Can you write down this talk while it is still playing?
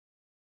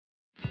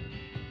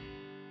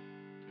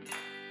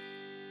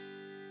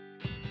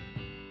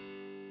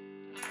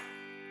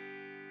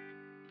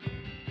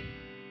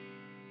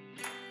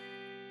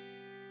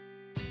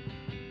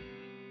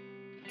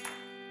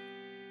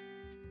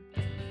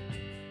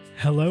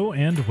Hello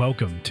and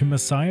welcome to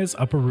Messiah's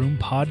Upper Room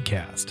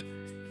podcast.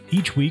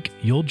 Each week,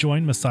 you'll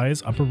join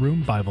Messiah's Upper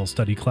Room Bible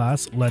study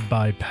class led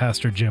by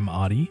Pastor Jim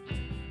Oddie.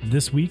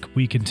 This week,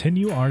 we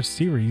continue our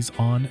series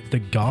on the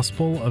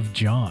Gospel of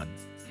John.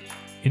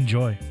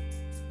 Enjoy.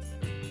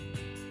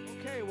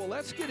 Okay, well,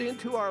 let's get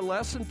into our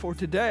lesson for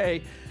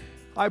today.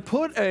 I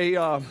put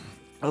a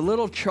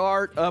little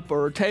chart up,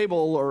 or a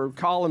table or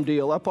column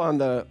deal up on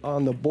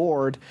the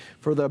board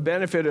for the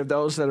benefit of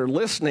those that are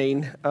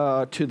listening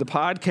to the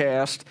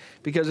podcast,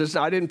 because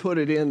I didn't put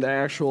it in the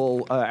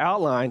actual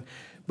outline.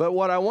 But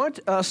what I want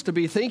us to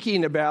be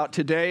thinking about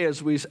today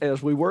as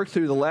we work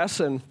through the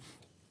lesson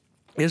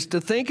is to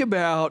think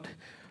about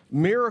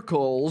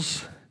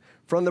miracles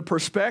from the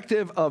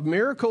perspective of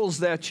miracles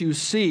that you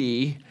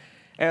see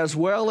as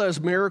well as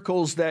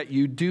miracles that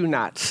you do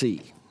not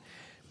see.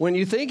 When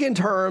you think in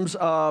terms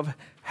of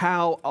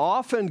how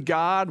often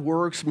God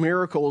works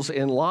miracles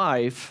in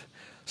life,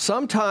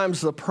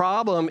 sometimes the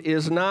problem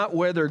is not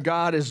whether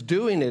God is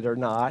doing it or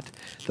not.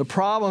 The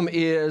problem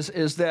is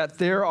that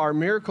there are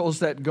miracles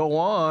that go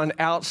on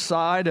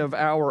outside of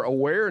our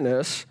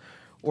awareness,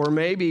 or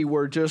maybe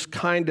we're just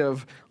kind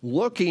of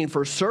looking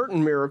for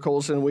certain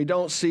miracles and we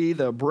don't see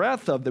the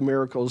breadth of the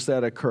miracles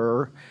that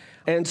occur.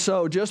 And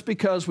so just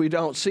because we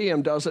don't see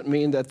them doesn't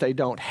mean that they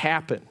don't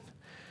happen.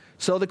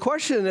 So the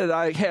question that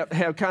I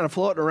have kind of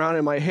floating around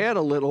in my head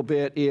a little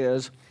bit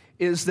is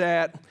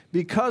that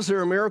because there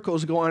are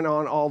miracles going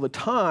on all the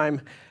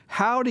time,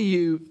 how do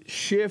you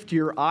shift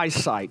your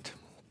eyesight?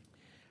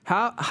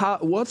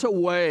 What's a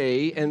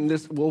way, and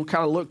this, we'll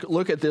kind of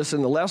look at this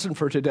in the lesson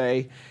for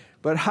today,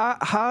 but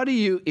how do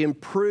you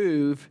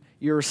improve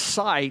your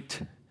sight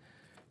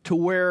to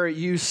where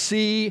you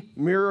see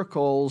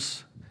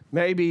miracles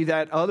maybe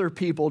that other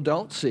people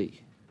don't see,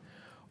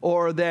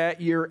 or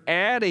that you're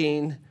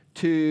adding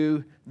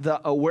to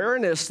the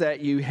awareness that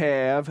you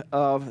have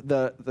of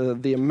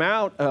the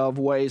amount of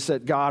ways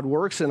that God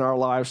works in our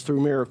lives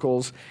through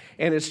miracles.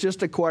 And it's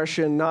just a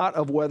question not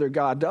of whether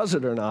God does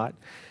it or not,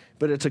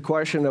 but it's a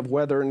question of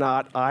whether or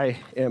not I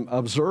am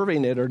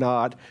observing it or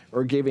not,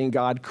 or giving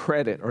God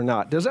credit or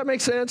not. Does that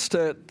make sense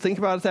to think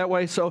about it that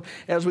way? So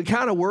as we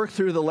kind of work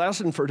through the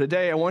lesson for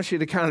today, I want you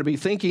to kind of be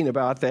thinking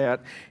about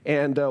that,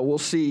 and we'll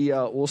see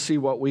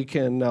what we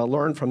can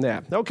learn from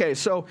that. Okay,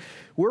 so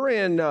we're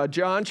in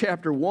John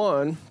chapter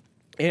 1,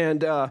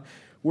 and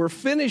we're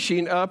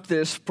finishing up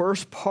this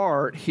first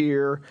part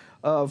here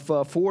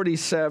of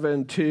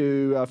 47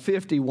 to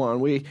 51.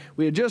 We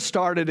had just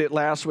started it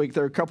last week.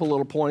 There are a couple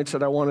little points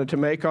that I wanted to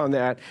make on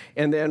that,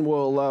 and then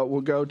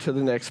we'll go to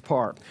the next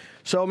part.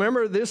 So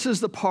remember, this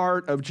is the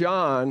part of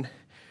John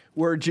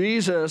where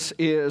Jesus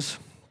is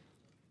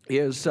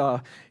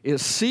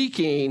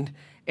seeking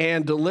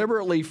and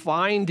deliberately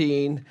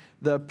finding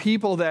the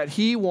people that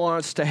he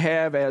wants to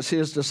have as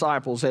his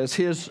disciples, as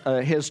his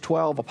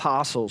 12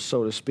 apostles,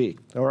 so to speak.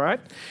 All right?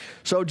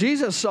 So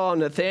Jesus saw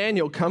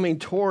Nathanael coming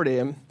toward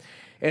him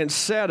and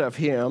said of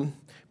him,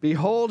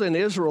 "Behold, an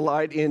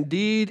Israelite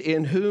indeed,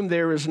 in whom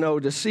there is no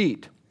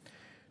deceit."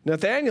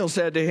 Nathanael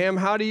said to him,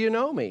 "How do you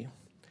know me?"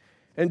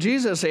 And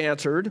Jesus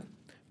answered,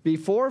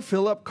 "Before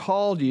Philip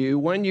called you,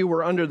 when you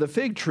were under the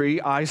fig tree,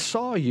 I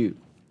saw you."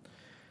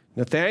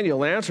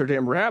 Nathanael answered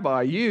him,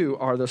 "Rabbi, you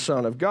are the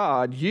Son of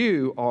God.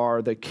 You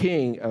are the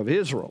King of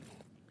Israel."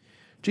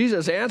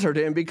 Jesus answered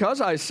him, "Because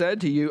I said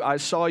to you, I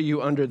saw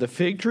you under the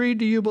fig tree,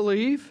 do you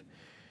believe?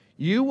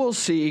 You will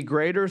see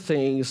greater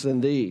things than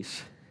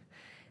these."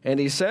 And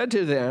he said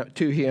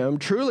to him,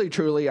 "Truly,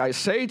 truly, I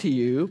say to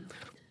you,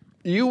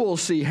 you will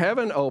see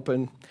heaven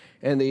open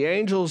and the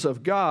angels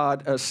of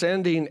God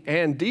ascending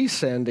and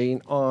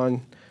descending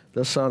on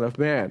the Son of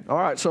Man." All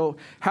right, so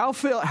how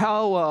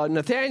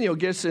Nathanael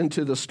gets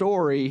into the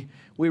story,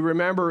 we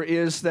remember,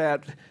 is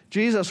that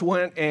Jesus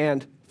went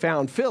and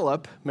found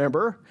Philip,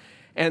 remember?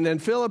 And then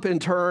Philip in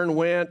turn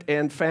went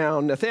and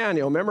found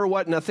Nathanael. Remember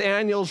what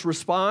Nathanael's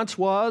response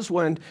was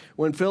when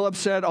Philip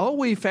said, "Oh,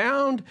 we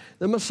found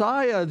the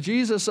Messiah,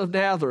 Jesus of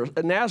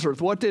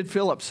Nazareth." What did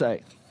Philip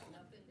say?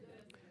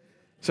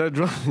 Said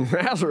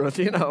Nazareth,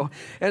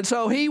 And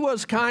so he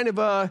was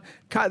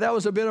that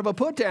was a bit of a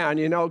put down,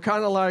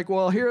 kind of like,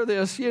 well, here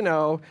this,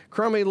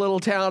 crummy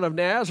little town of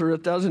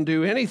Nazareth doesn't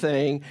do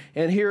anything.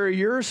 And here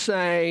you're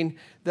saying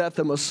that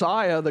the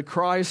Messiah, the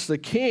Christ, the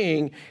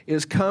King,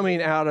 is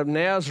coming out of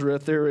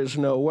Nazareth. There is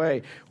no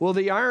way. Well,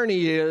 the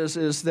irony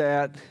is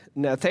that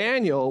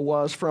Nathanael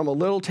was from a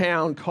little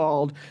town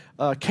called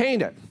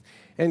Cana.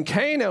 And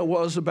Cana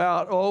was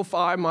about,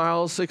 5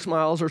 miles, 6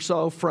 miles or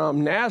so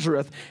from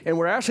Nazareth. And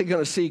we're actually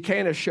going to see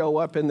Cana show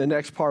up in the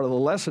next part of the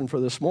lesson for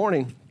this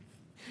morning.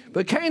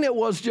 But Cana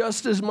was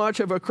just as much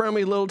of a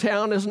crummy little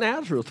town as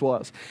Nazareth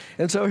was.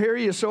 And so here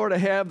you sort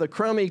of have the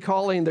crummy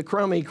calling the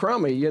crummy,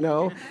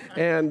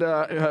 And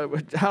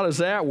how does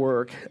that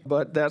work?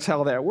 But that's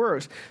how that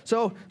works.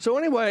 So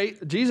anyway,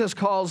 Jesus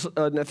calls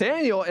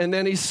Nathanael, and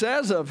then he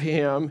says of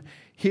him,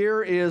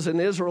 "Here is an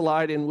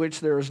Israelite in which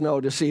there is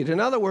no deceit." In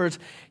other words,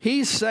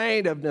 he's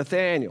saying of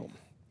Nathanael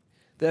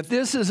that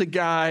this is a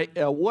guy,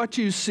 what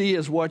you see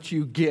is what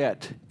you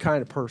get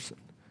kind of person.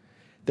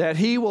 that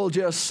he will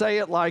just say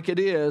it like it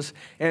is,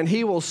 and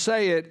he will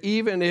say it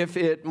even if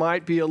it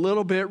might be a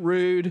little bit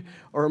rude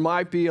or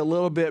might be a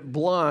little bit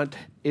blunt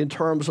in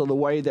terms of the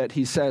way that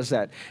he says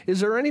that.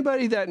 Is there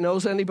anybody that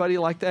knows anybody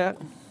like that?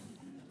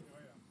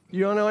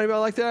 You don't know anybody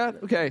like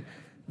that? Okay.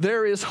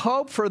 There is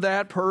hope for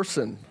that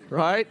person,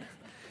 right?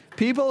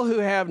 People who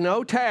have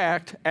no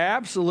tact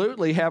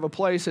absolutely have a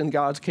place in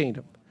God's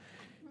kingdom.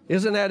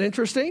 Isn't that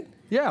interesting?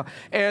 Yeah.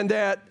 And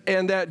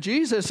that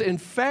Jesus, in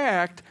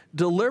fact,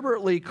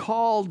 deliberately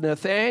called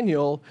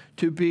Nathanael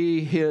to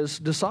be his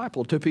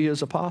disciple, to be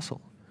his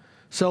apostle.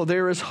 So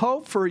there is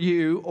hope for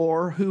you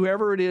or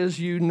whoever it is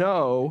you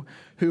know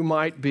who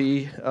might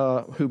be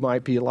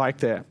like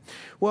that.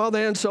 Well,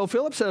 then, so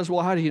Philip says,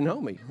 well, how do you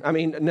know me? I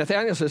mean,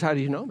 Nathanael says, how do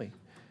you know me?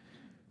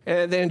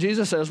 And then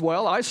Jesus says,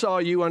 well, I saw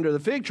you under the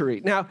fig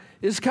tree. Now,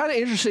 it's kind of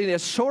interesting. It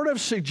sort of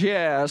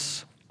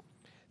suggests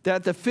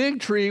that the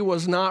fig tree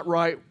was not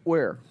right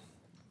where?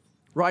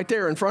 Right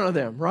there in front of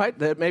them, right?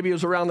 That maybe it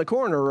was around the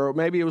corner, or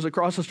maybe it was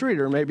across the street,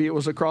 or maybe it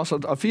was across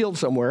a field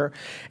somewhere.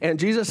 And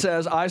Jesus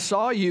says, I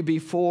saw you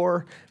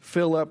before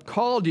Philip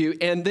called you.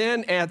 And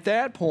then at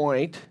that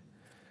point,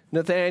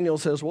 Nathanael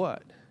says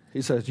what?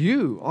 He says,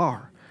 you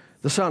are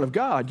the Son of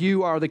God.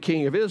 You are the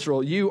King of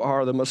Israel. You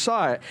are the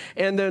Messiah.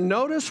 And then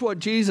notice what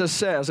Jesus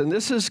says, and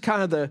this is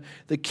kind of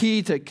the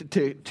key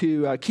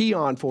to key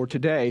on for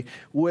today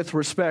with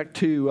respect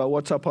to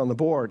what's up on the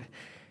board.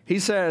 He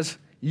says,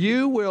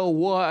 you will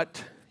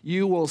what?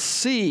 You will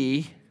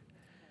see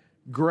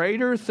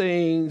greater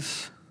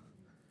things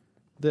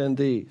than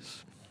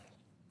these.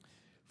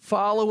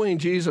 Following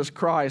Jesus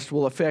Christ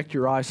will affect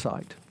your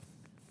eyesight.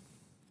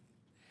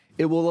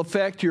 It will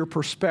affect your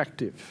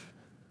perspective.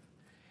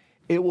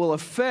 It will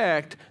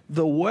affect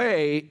the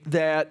way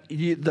that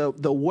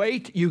the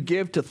weight you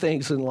give to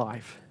things in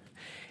life.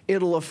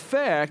 It'll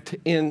affect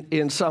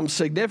in some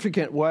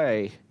significant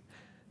way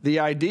the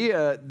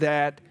idea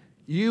that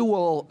you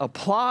will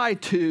apply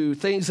to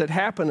things that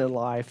happen in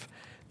life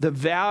the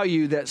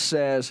value that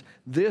says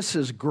this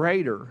is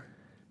greater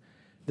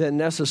than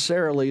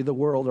necessarily the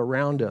world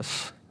around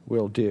us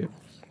will do.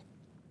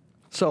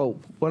 So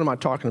what am I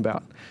talking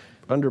about?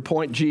 Under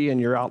point G in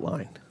your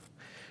outline.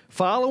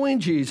 Following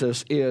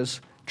Jesus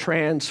is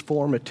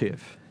transformative.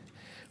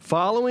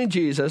 Following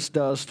Jesus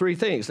does three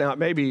things. Now, it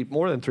may be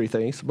more than three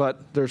things,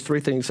 but there's three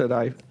things that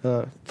I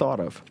thought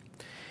of.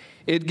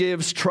 It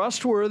gives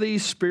trustworthy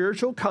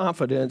spiritual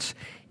confidence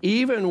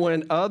even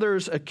when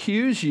others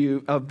accuse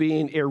you of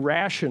being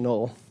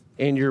irrational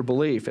in your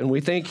belief. And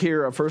we think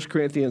here of 1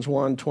 Corinthians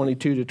 1,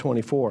 22 to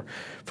 24.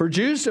 For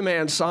Jews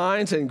demand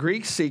signs and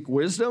Greeks seek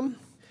wisdom,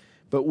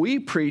 but we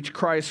preach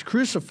Christ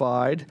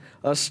crucified,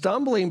 a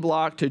stumbling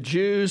block to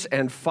Jews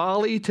and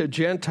folly to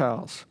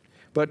Gentiles.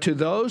 But to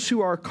those who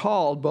are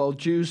called, both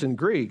Jews and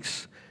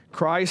Greeks,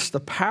 Christ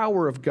the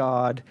power of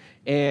God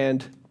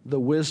and the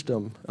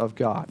wisdom of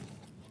God.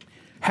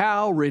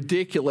 How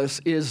ridiculous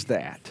is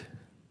that?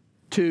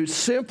 To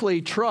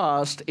simply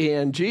trust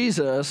in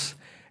Jesus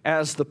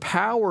as the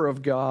power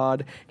of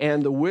God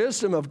and the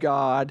wisdom of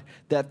God,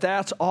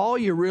 that's all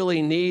you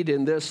really need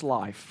in this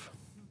life.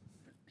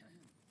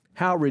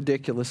 How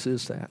ridiculous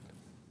is that?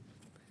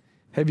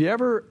 Have you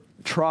ever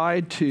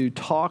tried to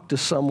talk to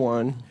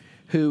someone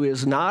who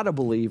is not a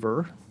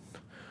believer,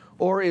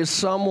 or is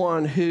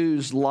someone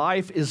whose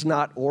life is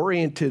not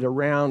oriented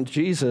around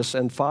Jesus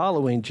and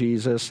following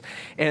Jesus,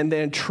 and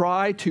then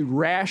try to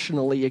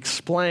rationally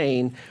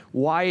explain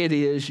why it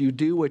is you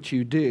do what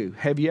you do?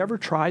 Have you ever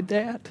tried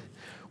that?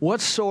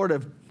 What sort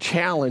of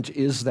challenge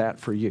is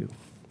that for you?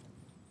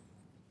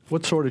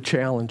 What sort of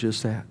challenge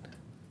is that?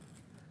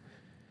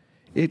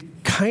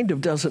 It kind of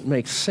doesn't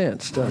make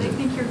sense, does it? They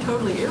think you're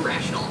totally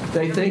irrational.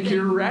 They think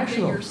you're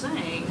irrational. You're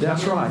saying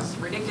that's right. It's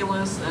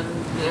ridiculous,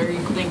 and they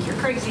think you're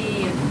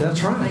crazy, and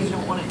that's right. They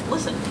don't want to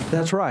listen.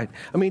 That's right.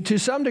 I mean, to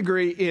some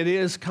degree, it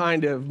is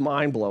kind of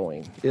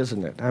mind-blowing,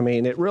 isn't it? I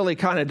mean, it really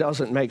kind of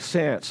doesn't make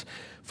sense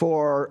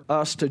for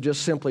us to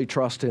just simply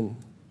trust in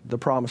the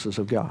promises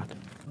of God.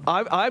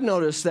 I've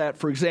noticed that,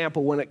 for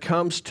example, when it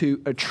comes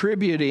to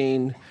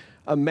attributing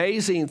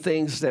amazing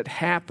things that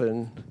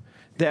happen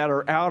that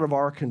are out of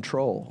our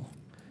control,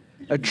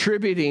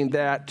 attributing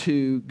that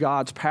to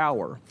God's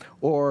power,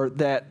 or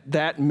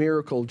that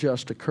miracle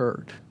just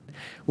occurred.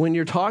 When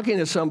you're talking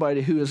to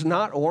somebody who is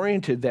not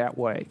oriented that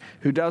way,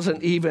 who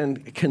doesn't even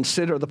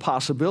consider the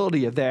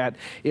possibility of that,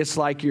 it's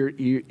like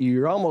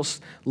you're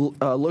almost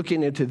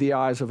looking into the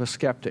eyes of a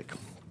skeptic.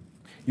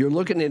 You're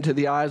looking into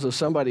the eyes of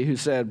somebody who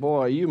said,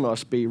 boy, you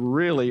must be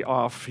really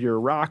off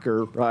your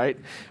rocker, right,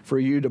 for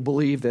you to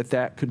believe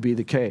that could be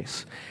the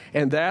case.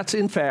 And that's,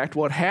 in fact,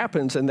 what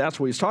happens, and that's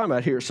what he's talking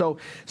about here. So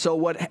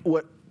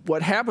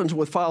what happens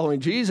with following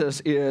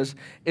Jesus is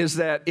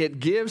that it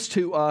gives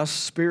to us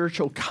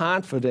spiritual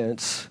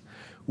confidence,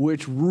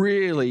 which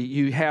really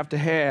you have to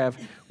have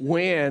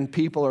when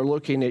people are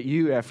looking at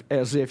you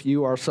as if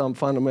you are some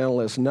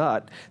fundamentalist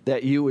nut,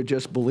 that you would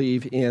just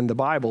believe in the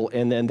Bible,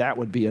 and then that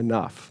would be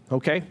enough.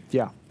 Okay?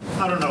 Yeah.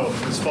 I don't know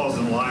if this falls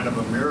in line of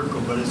a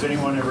miracle, but has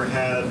anyone ever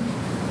had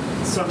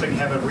something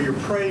happen where you're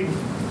praying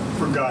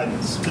for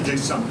guidance to do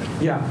something.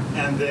 Yeah.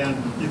 And then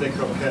you think,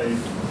 okay,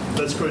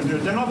 let's go and do it.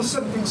 Then all of a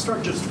sudden things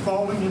start just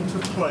falling into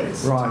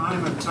place. Right.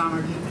 Time and time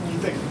again. And you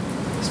think,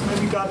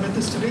 maybe God meant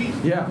this to be.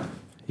 Yeah.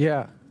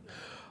 Yeah.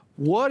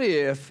 What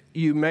if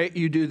you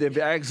do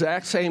the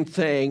exact same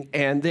thing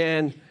and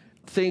then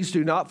things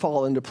do not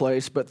fall into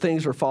place, but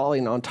things are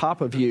falling on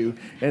top of you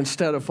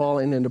instead of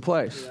falling into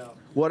place? Yeah.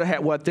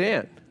 What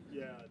then?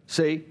 Yeah.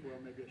 See? Well,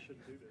 maybe I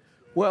shouldn't do this.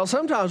 Yeah. Well,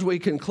 sometimes we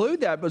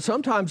conclude that, but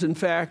sometimes, in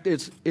fact,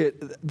 it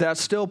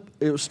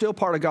was still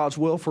part of God's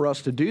will for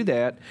us to do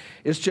that.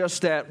 It's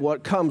just that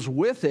what comes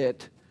with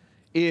it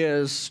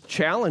is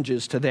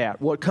challenges to that.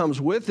 What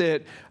comes with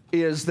it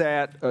is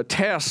that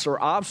tests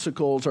or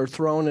obstacles are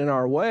thrown in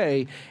our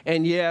way,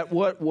 and yet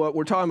what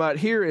we're talking about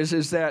here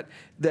is that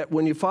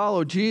when you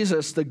follow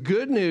Jesus, the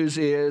good news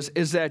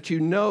is that you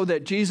know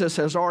that Jesus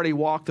has already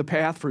walked the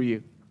path for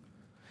you.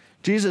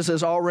 Jesus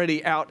is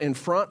already out in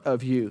front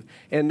of you,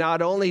 and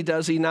not only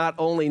does he not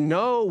only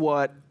know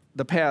what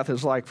the path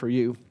is like for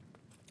you,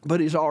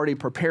 but he's already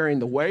preparing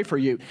the way for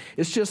you.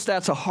 It's just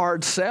that's a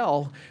hard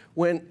sell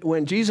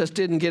when Jesus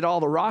didn't get all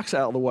the rocks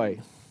out of the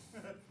way.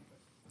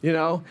 You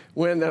know,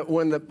 when the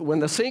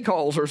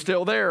sinkholes are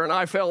still there and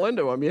I fell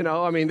into them, you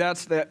know, I mean,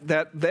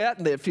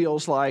 that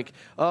feels like,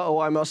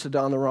 I must have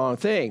done the wrong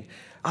thing.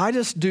 I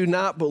just do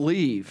not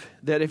believe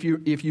that if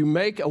you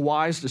make a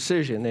wise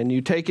decision and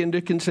you take into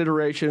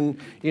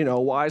consideration, you know,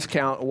 wise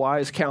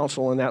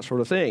counsel and that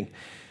sort of thing,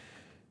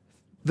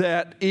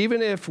 that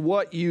even if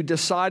what you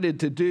decided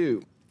to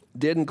do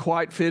didn't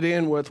quite fit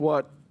in with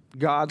what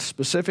God's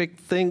specific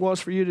thing was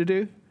for you to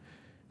do,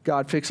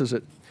 God fixes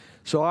it.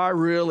 So I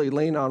really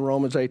lean on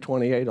Romans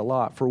 8:28 a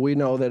lot, for we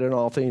know that in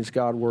all things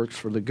God works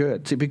for the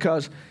good. See,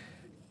 because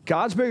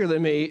God's bigger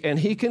than me, and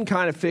he can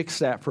kind of fix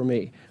that for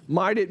me.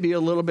 Might it be a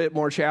little bit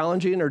more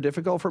challenging or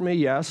difficult for me?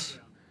 Yes.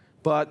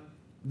 But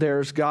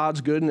there's God's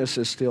goodness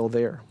is still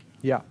there.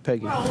 Yeah,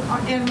 Peggy.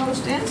 Well, in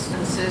most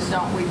instances,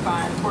 don't we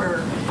find where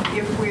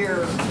if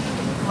we're,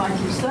 like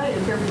you say,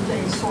 if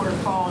everything's sort of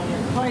falling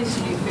in place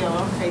and you feel,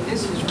 okay,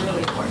 this is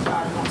really what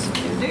God wants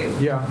me to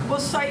do. Yeah. Well,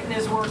 Satan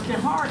is working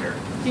harder.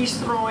 He's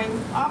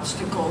throwing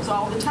obstacles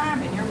all the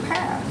time in your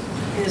path.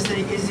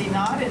 Is he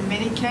not in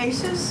many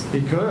cases?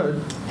 He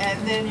could.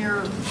 And then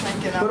you're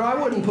thinking, But I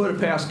wouldn't put it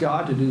past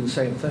God to do the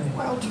same thing.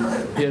 Well,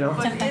 true. You know?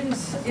 But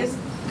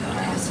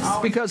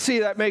Because, see,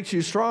 that makes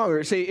you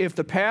stronger. See, if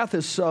the path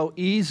is so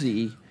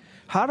easy,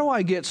 how do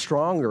I get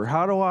stronger?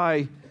 How do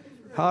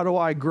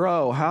I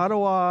grow? How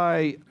do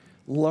I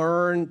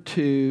learn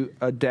to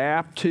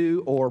adapt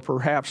to or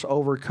perhaps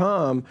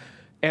overcome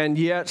and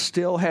yet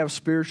still have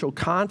spiritual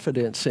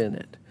confidence in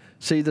it?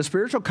 See, the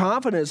spiritual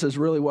confidence is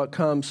really what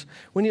comes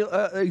when you,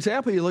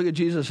 example, you look at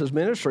Jesus'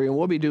 ministry, and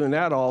we'll be doing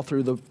that all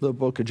through the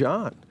book of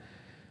John.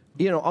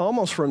 You know,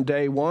 almost from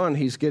day one,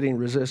 he's getting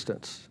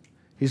resistance.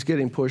 He's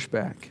getting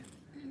pushback.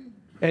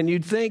 And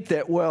you'd think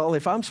that, well,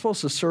 if I'm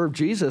supposed to serve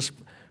Jesus,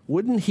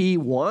 wouldn't he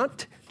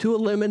want to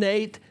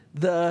eliminate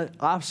the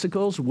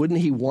obstacles? Wouldn't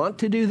he want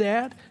to do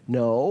that?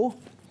 No,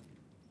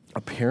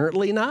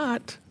 apparently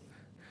not.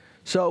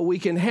 So we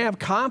can have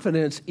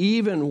confidence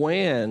even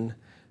when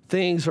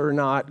things are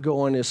not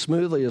going as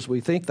smoothly as we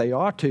think they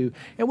ought to.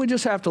 And we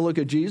just have to look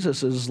at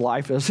Jesus'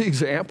 life as an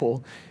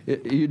example.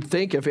 You'd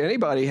think if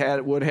anybody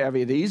would have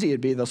it easy,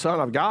 it'd be the Son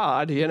of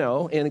God, you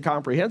know,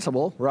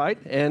 incomprehensible, right?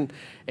 And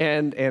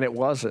it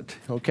wasn't,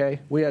 okay?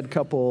 We had a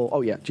couple,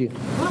 Gina.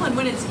 Well, and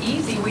when it's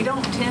easy, we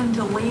don't tend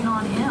to lean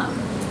on him.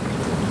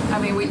 I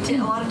mean,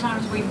 a lot of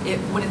times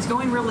when it's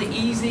going really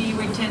easy,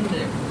 we tend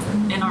to,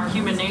 in our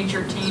human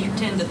nature,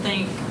 tend to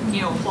think,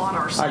 you know, applaud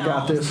ourselves. I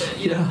got this. That,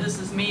 you know, this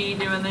is me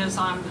doing this.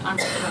 I'm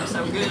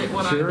so good at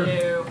what Sure. I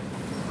do.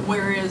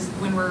 Whereas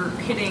when we're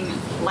hitting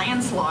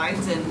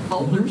landslides and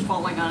boulders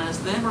falling on us,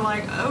 then we're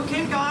like,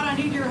 okay, God, I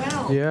need your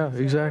help. Yeah,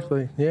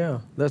 exactly. Yeah,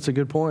 that's a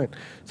good point.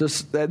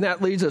 And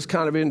that leads us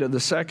kind of into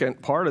the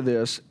second part of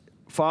this.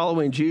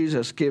 Following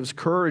Jesus gives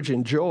courage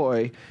and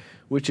joy,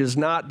 which is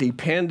not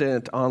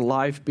dependent on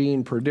life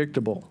being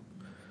predictable.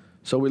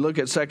 So we look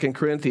at 2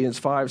 Corinthians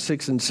 5,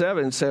 6, and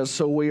 7. It says,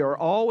 so we are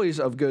always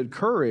of good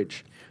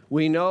courage.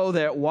 We know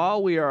that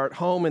while we are at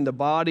home in the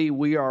body,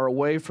 we are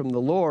away from the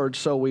Lord.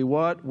 So we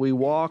what? We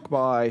walk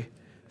by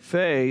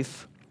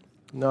faith,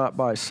 not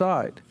by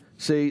sight.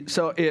 See,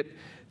 so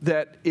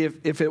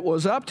if it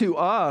was up to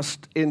us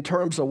in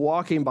terms of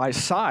walking by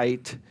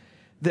sight,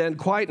 then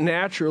quite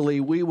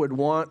naturally we would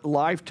want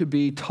life to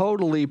be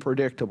totally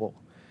predictable,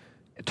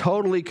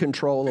 totally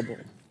controllable.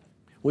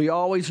 We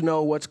always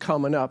know what's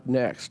coming up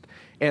next,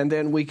 and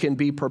then we can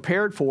be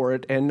prepared for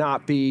it and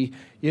not be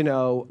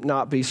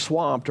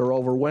swamped or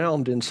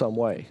overwhelmed in some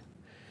way.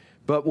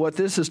 But what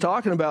this is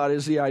talking about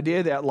is the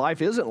idea that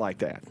life isn't like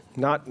that.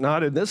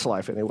 Not in this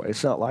life anyway.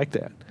 It's not like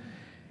that.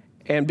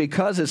 And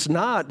because it's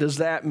not, does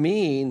that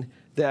mean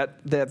that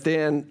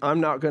then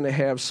I'm not going to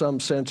have some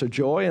sense of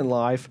joy in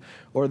life,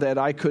 or that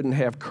I couldn't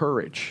have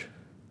courage?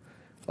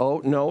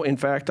 Oh, no, in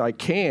fact, I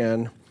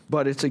can.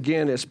 But it's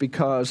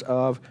because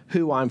of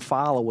who I'm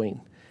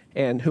following.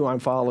 And who I'm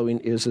following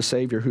is the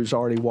Savior who's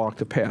already walked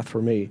the path for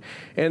me.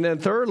 And then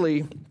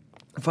thirdly,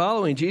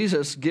 Following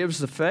Jesus gives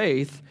the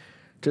faith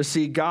to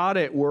see God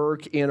at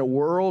work in a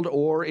world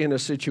or in a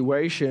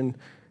situation,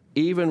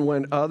 even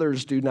when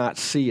others do not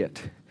see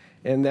it.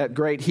 And that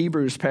great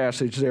Hebrews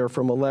passage there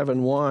from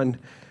 11:1,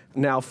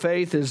 now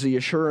faith is the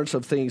assurance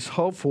of things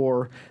hoped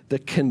for, the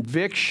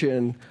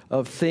conviction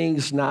of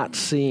things not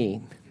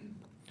seen.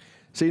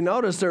 See,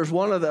 notice there's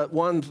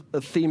one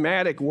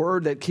thematic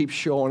word that keeps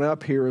showing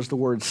up here is the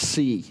word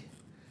see.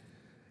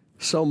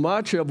 So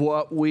much of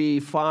what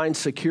we find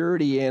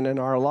security in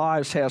our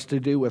lives has to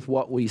do with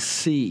what we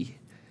see.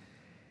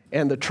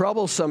 And the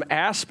troublesome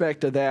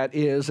aspect of that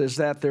is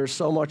that there's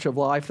so much of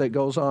life that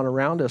goes on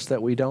around us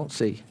that we don't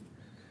see.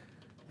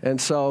 And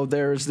so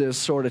there's this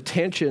sort of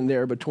tension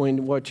there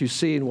between what you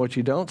see and what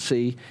you don't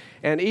see.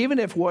 And even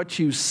if what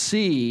you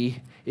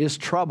see is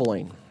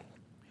troubling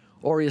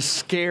or is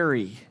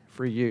scary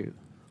for you,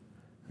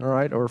 all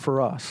right, or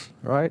for us,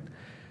 all right,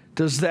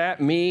 does that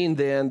mean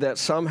then that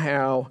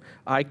somehow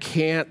I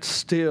can't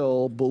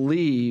still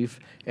believe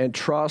and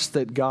trust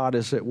that God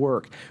is at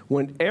work?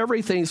 When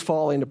everything's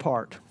falling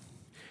apart,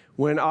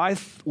 when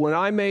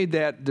I made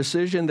that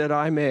decision that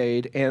I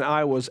made, and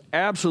I was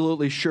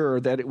absolutely sure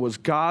that it was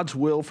God's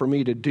will for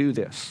me to do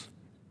this,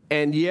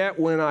 and yet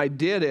when I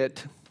did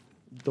it,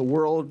 the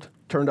world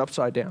turned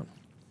upside down,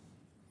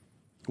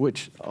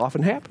 which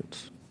often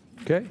happens,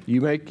 okay?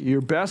 You make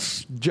your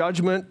best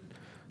judgment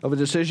of a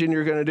decision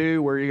you're going to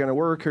do, where you're going to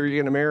work, who you're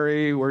going to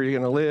marry, where you're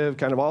going to live,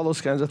 kind of all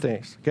those kinds of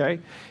things, okay?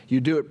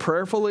 You do it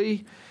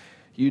prayerfully.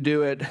 You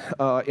do it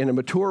in a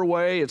mature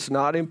way. It's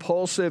not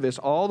impulsive. It's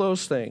all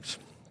those things.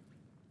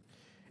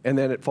 And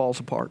then it falls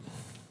apart.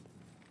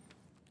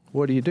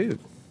 What do?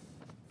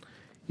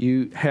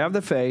 You have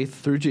the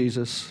faith through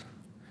Jesus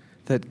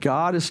that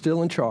God is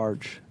still in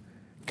charge.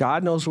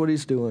 God knows what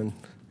he's doing.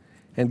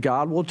 And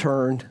God will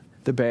turn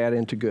the bad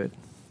into good.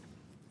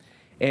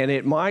 And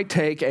it might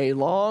take a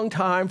long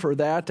time for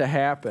that to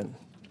happen.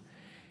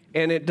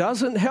 And it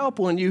doesn't help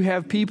when you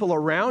have people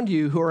around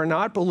you who are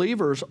not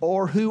believers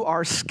or who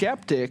are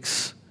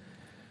skeptics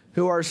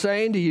who are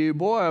saying to you,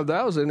 boy,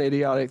 that was an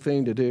idiotic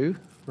thing to do,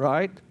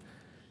 right?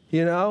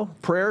 You know,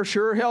 prayer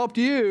sure helped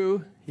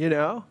you. You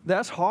know,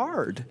 that's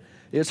hard.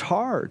 It's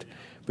hard.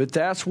 But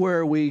that's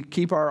where we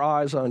keep our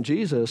eyes on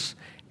Jesus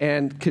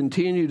and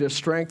continue to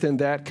strengthen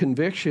that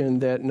conviction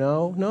that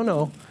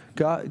no.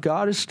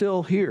 God is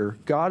still here.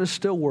 God is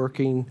still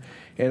working,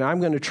 and I'm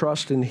going to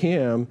trust in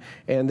him,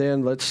 and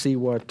then let's see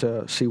what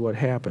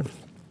happens.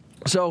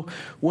 So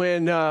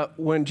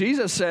when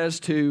Jesus says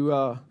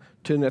to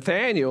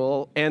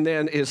Nathanael, and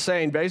then is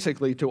saying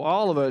basically to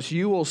all of us,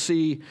 you will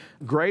see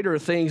greater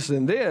things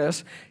than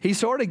this, he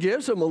sort of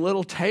gives them a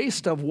little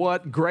taste of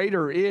what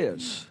greater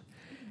is.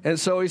 And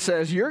so he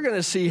says, you're going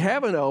to see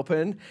heaven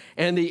open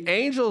and the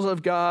angels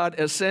of God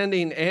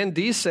ascending and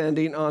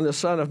descending on the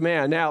Son of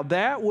Man. Now,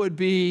 that would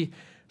be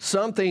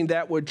something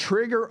that would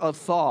trigger a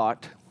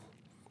thought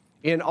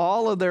in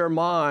all of their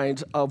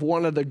minds of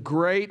one of the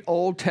great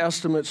Old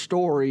Testament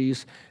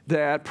stories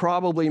that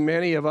probably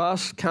many of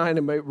us kind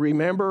of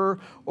remember,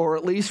 or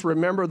at least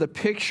remember the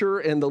picture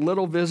in the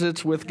Little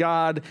Visits with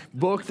God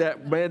book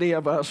that many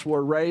of us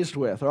were raised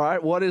with. All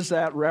right, what is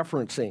that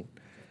referencing?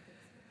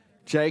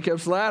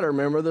 Jacob's ladder.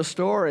 Remember the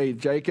story.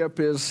 Jacob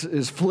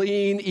is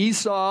fleeing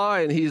Esau,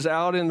 and he's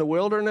out in the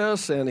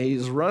wilderness, and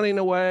he's running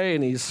away,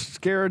 and he's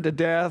scared to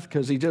death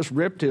because he just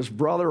ripped his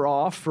brother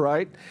off,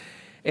 right?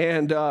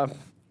 And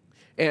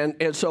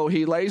so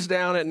he lays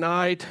down at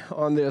night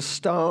on this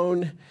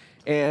stone,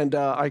 and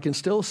I can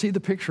still see the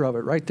picture of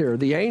it right there.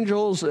 The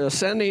angels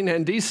ascending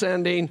and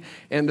descending,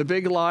 and the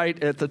big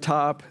light at the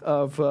top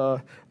of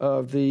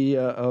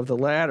the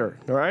ladder.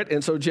 All right,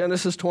 and so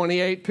Genesis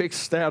 28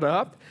 picks that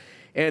up.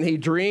 And he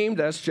dreamed,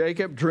 that's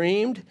Jacob,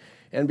 dreamed,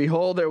 and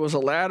behold, there was a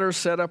ladder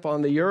set up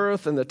on the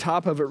earth, and the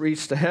top of it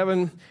reached to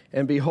heaven,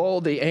 and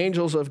behold, the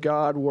angels of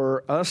God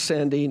were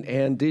ascending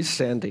and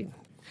descending.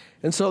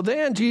 And so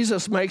then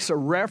Jesus makes a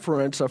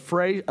reference, a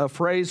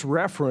phrase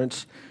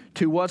reference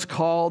to what's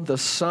called the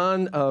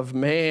Son of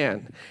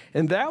Man.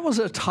 And that was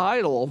a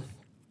title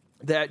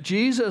that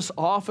Jesus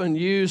often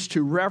used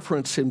to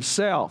reference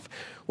himself.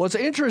 What's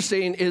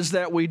interesting is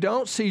that we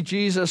don't see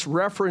Jesus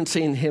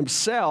referencing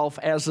himself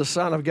as the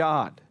Son of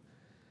God.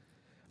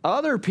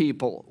 Other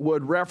people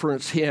would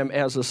reference him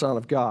as the Son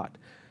of God.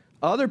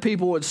 Other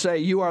people would say,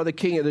 you are the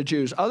King of the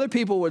Jews. Other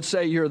people would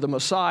say, you're the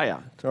Messiah,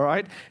 all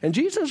right? And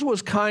Jesus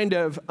was kind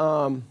of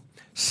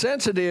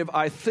sensitive,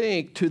 I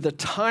think, to the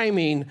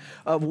timing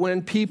of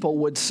when people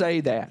would say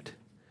that.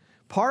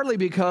 Partly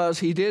because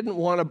he didn't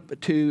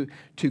want to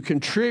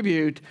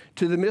contribute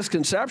to the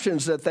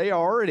misconceptions that they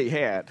already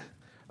had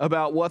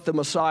about what the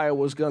Messiah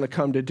was going to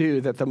come to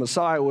do, that the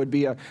Messiah would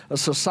be a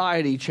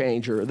society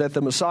changer, that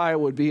the Messiah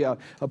would be a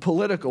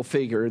political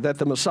figure, that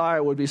the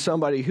Messiah would be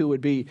somebody who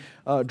would be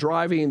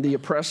driving the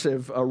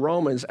oppressive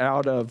Romans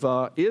out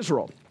of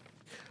Israel.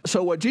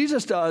 So what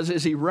Jesus does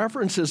is he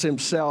references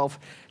himself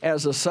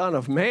as the Son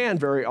of Man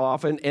very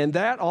often, and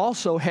that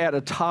also had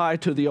a tie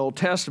to the Old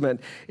Testament.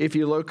 If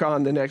you look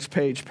on the next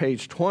page,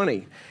 page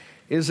 20,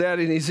 is that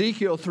in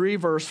Ezekiel 3,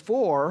 verse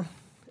 4,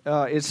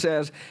 it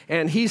says,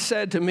 and he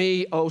said to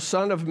me, O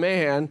son of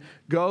man,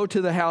 go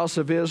to the house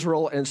of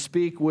Israel and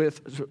speak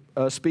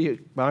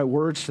my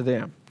words to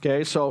them.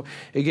 Okay, so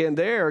again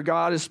there,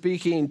 God is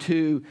speaking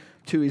to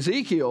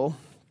Ezekiel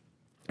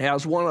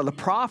as one of the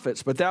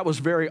prophets, but that was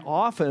very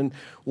often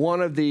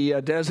one of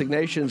the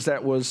designations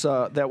that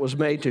was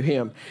made to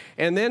him.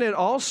 And then it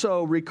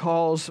also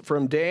recalls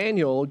from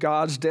Daniel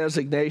God's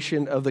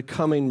designation of the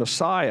coming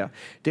Messiah.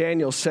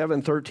 Daniel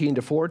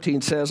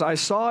 7:13-14 says, I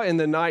saw in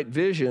the night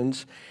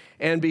visions,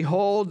 and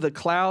behold, with the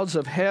clouds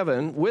of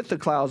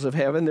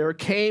heaven, there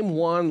came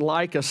one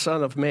like a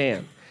son of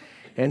man.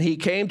 And he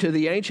came to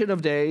the Ancient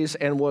of Days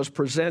and was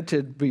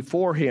presented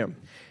before him.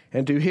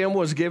 And to him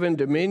was given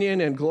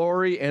dominion and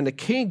glory and a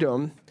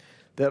kingdom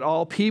that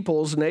all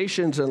peoples,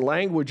 nations, and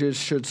languages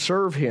should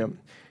serve him.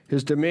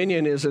 His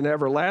dominion is an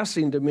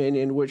everlasting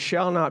dominion which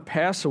shall not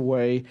pass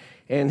away,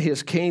 and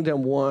his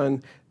kingdom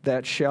one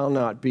that shall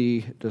not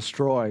be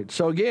destroyed.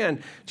 So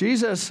again,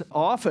 Jesus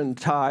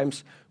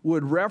oftentimes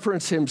would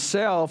reference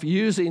himself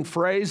using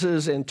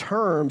phrases and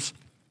terms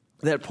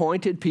that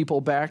pointed people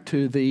back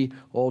to the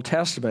Old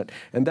Testament.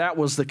 And that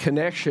was the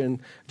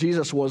connection.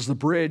 Jesus was the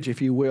bridge,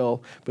 if you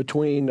will,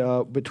 between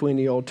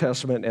the Old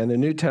Testament and the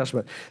New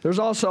Testament. There's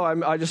also,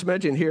 I just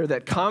mentioned here,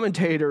 that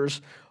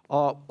commentators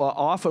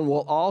often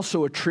will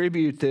also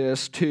attribute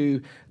this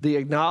to the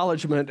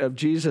acknowledgement of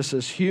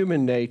Jesus'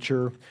 human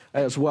nature,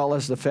 as well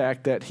as the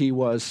fact that he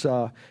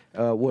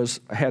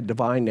had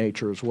divine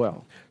nature as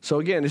well. So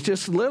again, it's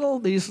just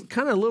these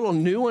kind of little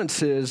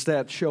nuances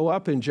that show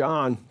up in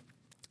John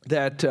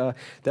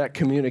that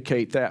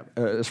communicate that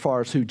as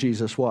far as who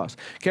Jesus was.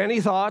 Okay, any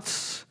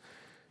thoughts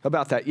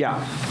about that?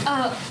 Yeah.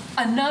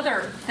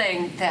 Another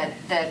thing that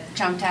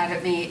jumped out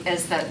at me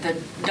is that the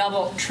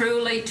double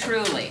truly.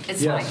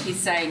 It's like he's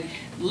saying,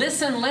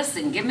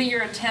 listen, give me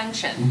your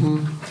attention.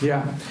 Mm-hmm.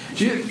 Yeah.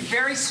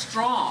 Very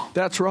strong.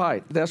 That's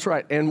right.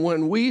 And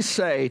when we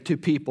say to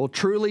people,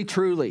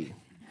 truly,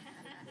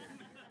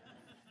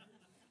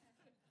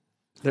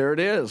 there it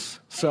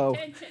is. So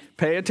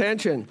pay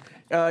attention.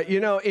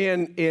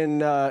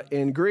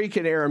 In Greek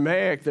and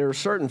Aramaic, there are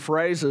certain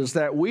phrases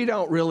that we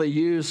don't really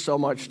use so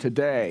much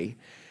today,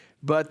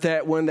 but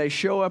that when they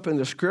show up in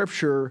the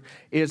Scripture,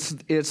 it's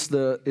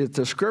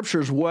the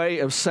Scripture's way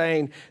of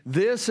saying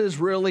this is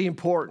really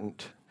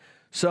important.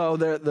 So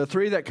the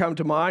three that come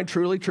to mind,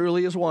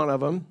 truly is one of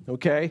them.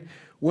 Okay,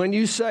 when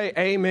you say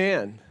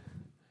amen,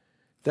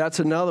 that's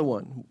another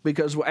one,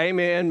 because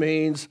amen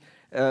means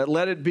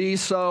let it be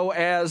so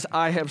as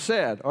I have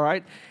said, all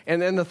right? And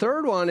then the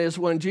third one is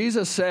when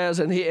Jesus says,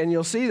 and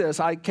you'll see this,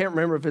 I can't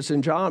remember if it's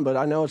in John, but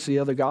I know it's the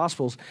other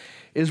Gospels,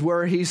 is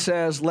where he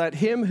says, let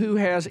him who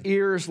has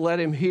ears, let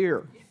him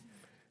hear.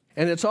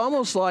 And it's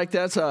almost like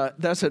that's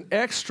an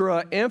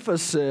extra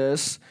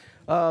emphasis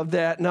of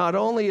that not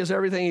only is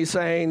everything he's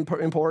saying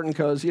important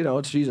because,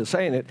 it's Jesus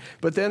saying it,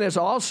 but then it's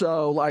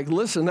also like,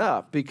 listen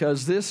up,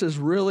 because this is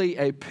really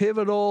a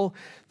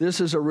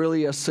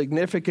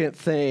significant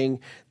thing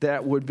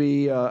that would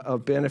be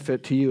of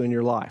benefit to you in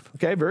your life.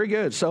 Okay, very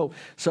good. So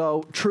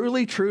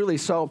truly.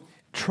 So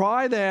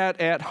try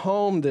that at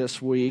home this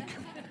week.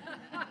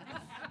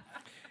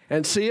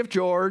 And see if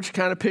George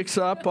kind of picks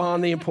up on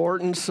the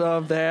importance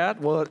of that.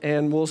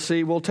 And we'll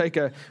see. We'll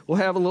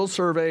have a little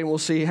survey, and we'll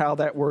see how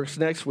that works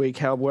next week.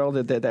 How well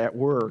did that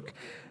work?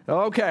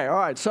 Okay. All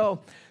right.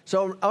 So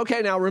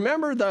okay. Now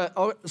remember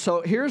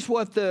so here's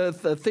what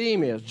the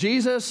theme is.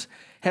 Jesus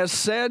has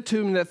said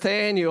to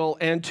Nathanael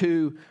and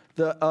to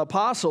the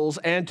apostles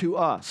and to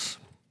us,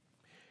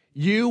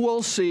 "You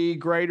will see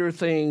greater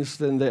things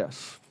than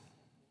this.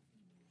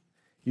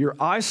 Your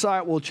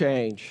eyesight will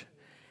change.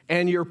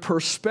 And your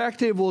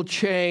perspective will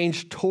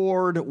change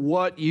toward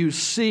what you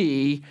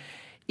see,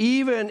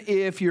 even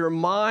if your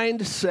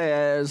mind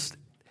says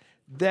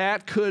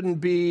that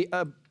couldn't be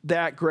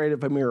that great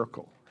of a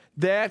miracle.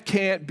 That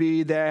can't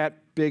be that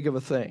big of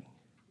a thing."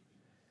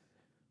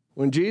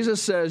 When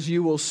Jesus says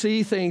you will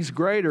see things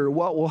greater,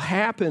 what will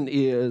happen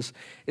is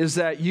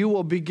that you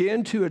will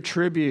begin to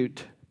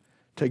attribute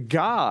to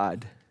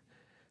God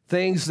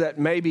things that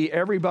maybe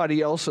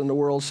everybody else in the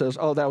world says,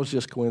 oh, that was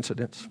just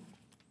coincidence.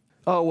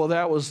 Oh, well,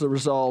 that was the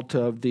result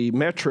of the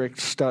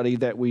metrics study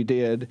that we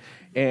did,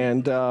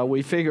 and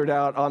we figured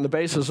out on the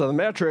basis of the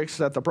metrics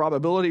that the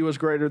probability was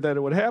greater that it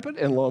would happen,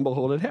 and lo and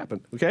behold, it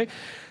happened, okay?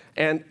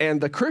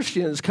 And the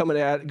Christians coming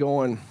at it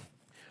going,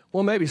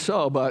 well, maybe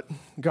so, but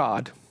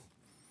God.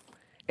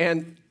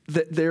 And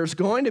there's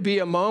going to be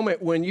a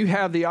moment when you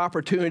have the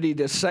opportunity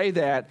to say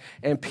that,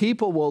 and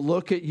people will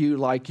look at you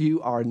like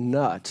you are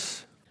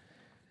nuts.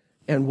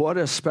 And what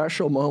a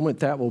special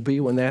moment that will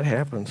be when that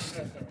happens.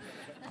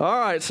 All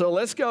right, so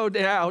let's go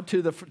now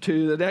to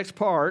the next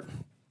part,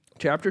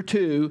 chapter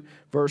 2,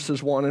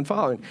 verses 1 and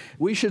following.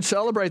 We should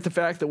celebrate the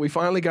fact that we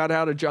finally got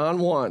out of John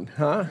 1,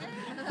 huh?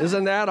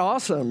 Isn't that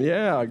awesome?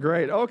 Yeah,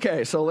 great.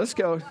 Okay, so let's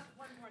go.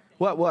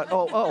 What?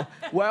 Oh.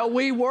 Well,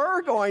 we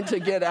were going to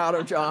get out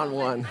of John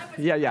 1.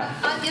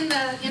 Yeah.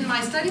 In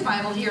my study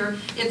Bible here,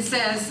 it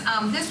says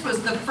this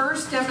was the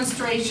first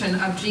demonstration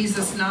of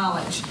Jesus'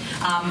 knowledge,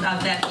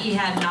 that he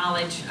had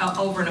knowledge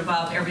over and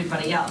above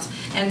everybody else.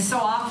 And so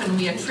often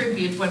we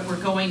attribute what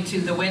we're going to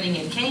the wedding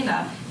in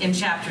Cana in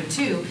chapter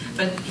 2,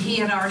 but he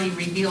had already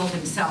revealed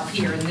himself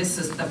here, and this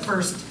is the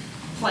first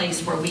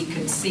place where we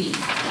could see.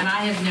 And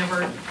I had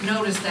never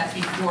noticed that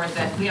before,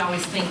 that we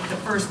always think the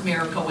first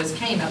miracle was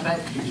Cana, but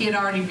he had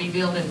already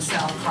revealed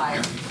himself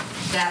prior.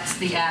 That's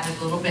the added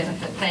little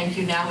benefit. Thank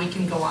you. Now we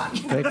can go on.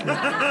 Thank you.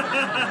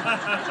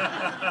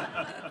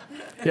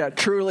 Yeah,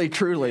 truly,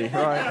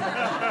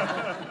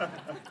 right.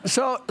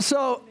 So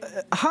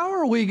how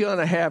are we going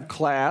to have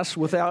class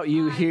without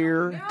you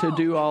here to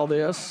do all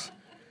this?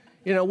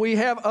 You know, we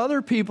have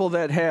other people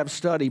that have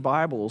study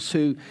Bibles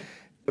who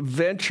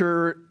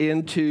venture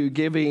into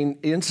giving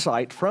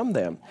insight from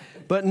them.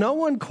 But no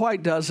one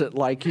quite does it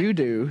like you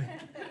do.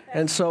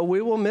 And so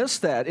we will miss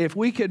that. If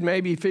we could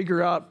maybe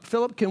figure out,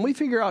 Philip, can we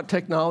figure out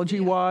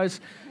technology-wise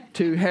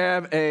to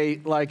have a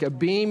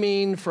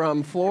beaming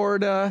from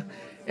Florida,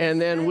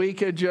 and then we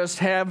could just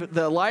have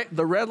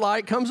the red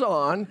light comes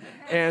on,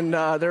 and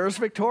there's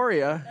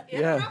Victoria.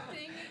 Yeah.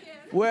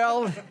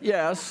 Well,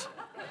 yes.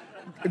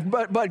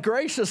 But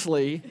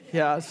graciously,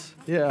 yes.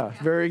 Yeah,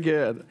 very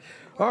good.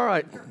 All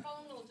right.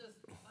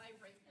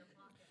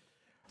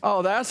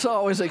 Oh, that's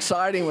always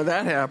exciting when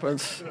that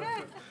happens.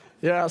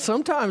 Yeah,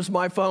 sometimes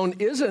my phone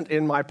isn't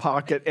in my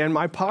pocket, and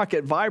my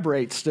pocket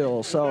vibrates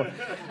still. So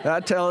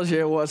that tells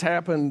you what's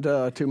happened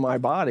to my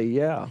body.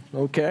 Yeah,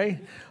 okay.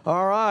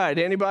 All right,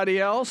 anybody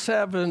else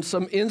having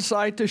some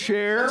insight to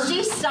share?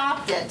 She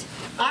stopped it.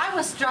 I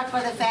was struck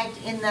by the fact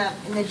in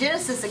the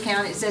Genesis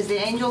account, it says the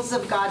angels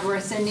of God were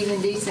ascending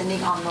and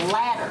descending on the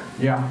ladder.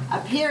 Yeah.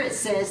 Up here it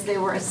says they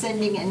were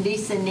ascending and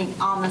descending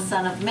on the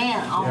Son of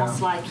Man, almost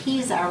like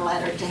he's our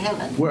ladder to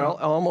heaven. Well,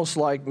 almost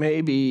like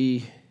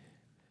maybe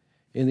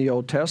in the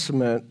Old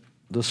Testament,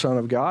 the Son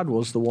of God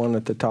was the one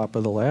at the top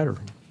of the ladder.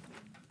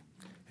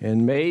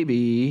 And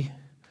maybe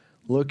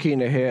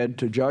looking ahead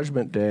to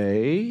Judgment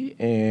Day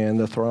and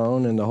the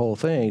throne and the whole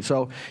thing.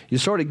 So you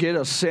sort of get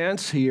a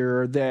sense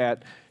here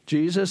that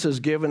Jesus has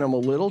given them a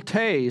little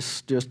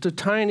taste, just a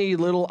tiny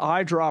little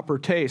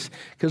eyedropper taste.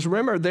 Because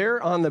remember,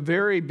 they're on the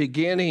very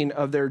beginning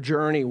of their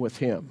journey with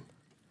him.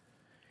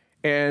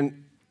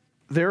 And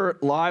their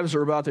lives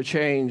are about to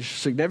change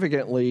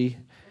significantly.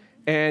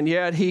 And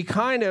yet he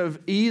kind of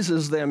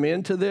eases them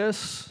into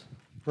this,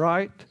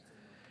 right?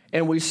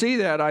 And we see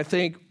that, I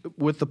think,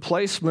 with the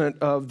placement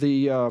of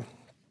the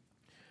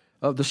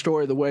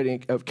story of the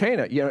wedding of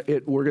Cana. You know,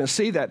 we're going to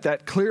see that.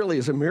 That clearly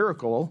is a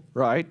miracle,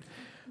 right?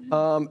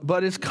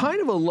 But it's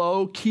kind of a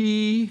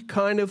low-key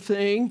kind of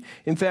thing.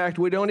 In fact,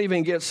 we don't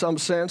even get some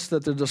sense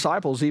that the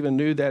disciples even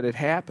knew that it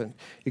happened.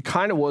 It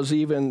kind of was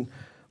even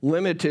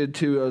limited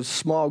to a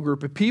small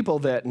group of people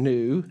that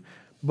knew,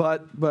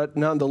 but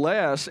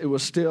nonetheless, it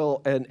was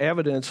still an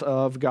evidence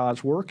of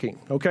God's working.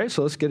 Okay,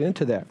 so let's get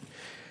into that.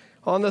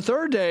 On the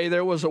third day,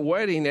 there was a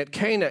wedding at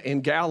Cana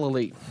in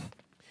Galilee,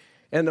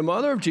 and the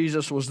mother of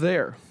Jesus was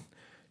there.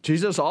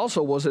 Jesus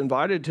also was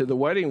invited to the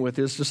wedding with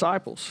his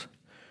disciples.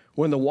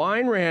 When the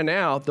wine ran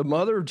out, the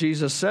mother of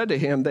Jesus said to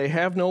him, "They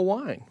have no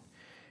wine."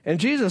 And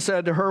Jesus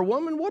said to her,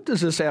 "Woman, what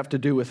does this have to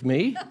do with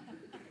me?"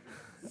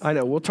 I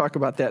know, we'll talk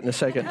about that in a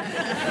second.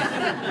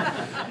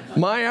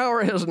 "My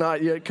hour has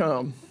not yet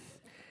come."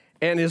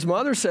 And his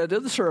mother said to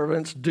the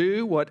servants,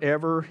 "Do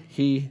whatever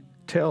he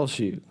tells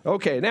you."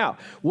 Okay, now,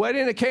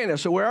 wedding at Cana.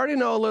 So we already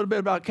know a little bit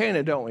about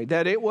Cana, don't we?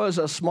 That it was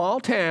a small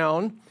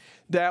town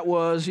that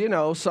was,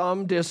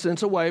 some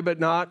distance away, but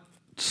not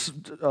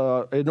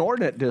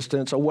inordinate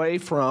distance away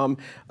from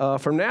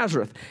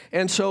Nazareth.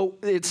 And so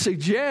it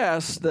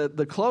suggests that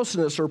the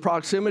closeness or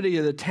proximity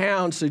of the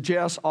town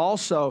suggests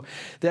also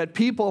that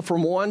people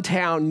from one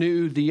town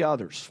knew the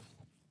others.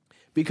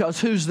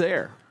 Because who's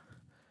there?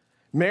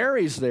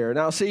 Mary's there.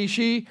 Now, see,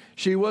 she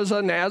was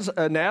a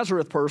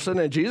Nazareth person,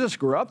 and Jesus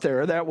grew up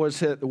there. That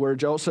was where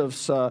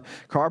Joseph's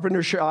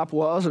carpenter shop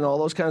was and all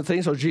those kind of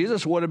things. So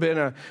Jesus would have been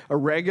a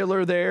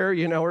regular there.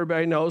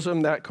 Everybody knows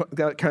him, that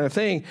kind of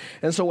thing.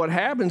 And so what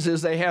happens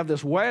is they have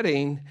this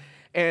wedding,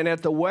 and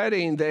at the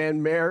wedding,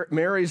 then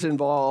Mary's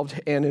involved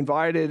and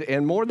invited,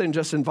 and more than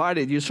just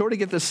invited. You sort of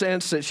get the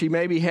sense that she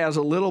maybe has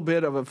a little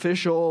bit of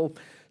official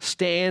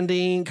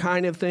standing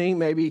kind of thing.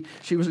 Maybe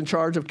she was in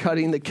charge of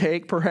cutting the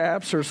cake,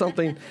 perhaps, or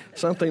something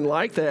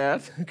like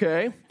that.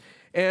 Okay,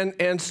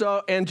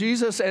 and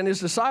Jesus and his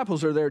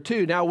disciples are there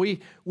too. Now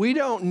we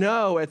don't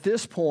know at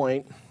this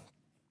point.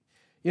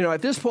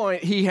 At this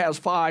point he has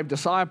 5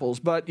 disciples,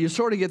 but you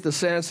sort of get the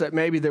sense that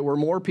maybe there were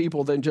more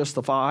people than just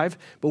the 5.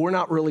 But we're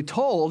not really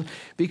told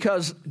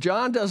because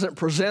John doesn't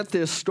present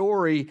this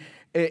story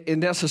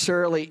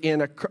necessarily in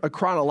a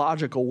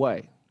chronological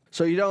way.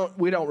 So we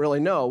don't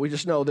really know. We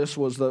just know this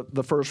was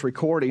the first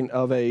recording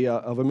of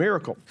a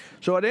miracle.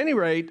 So at any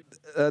rate,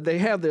 they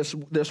have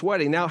this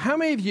wedding. Now, how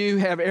many of you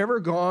have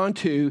ever gone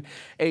to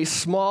a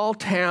small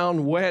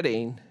town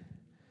wedding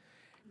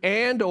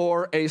and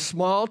or a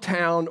small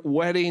town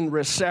wedding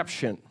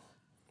reception.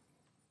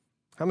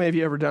 How many of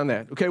you ever done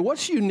that? Okay,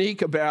 what's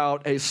unique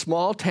about a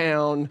small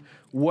town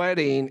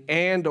wedding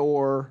and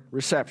or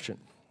reception?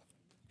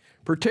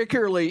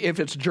 Particularly if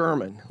it's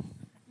German.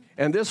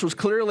 And this was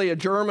clearly a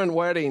German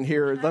wedding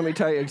here, let me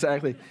tell you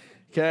exactly.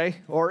 Okay?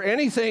 Or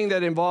anything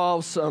that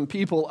involves some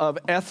people of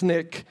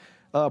ethnic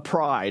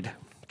pride,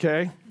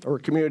 okay? Or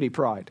community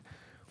pride.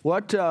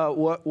 What's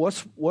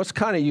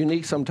kind of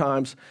unique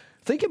sometimes?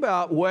 Think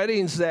about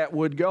weddings that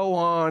would go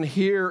on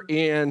here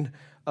in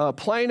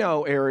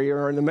Plano area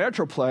or in the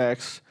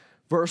Metroplex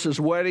versus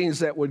weddings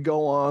that would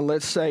go on,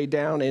 let's say,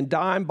 down in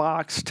Dime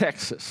Box,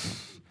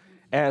 Texas,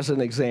 as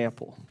an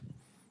example.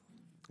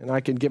 And I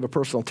can give a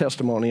personal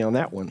testimony on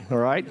that one, all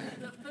right?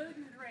 The food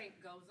and drink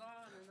goes on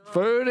and on.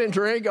 Food and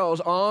drink goes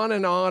on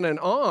and on and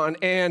on.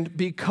 And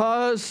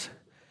because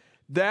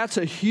that's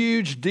a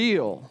huge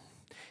deal,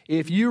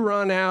 if you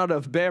run out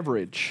of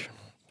beverage,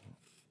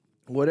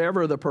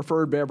 whatever the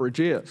preferred beverage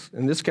is,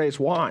 in this case,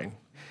 wine.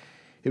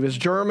 If it's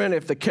German,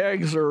 if the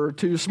kegs are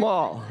too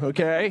small,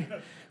 okay?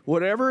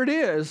 Whatever it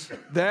is,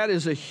 that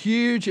is a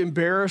huge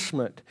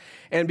embarrassment.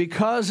 And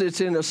because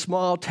it's in a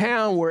small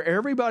town where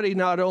everybody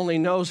not only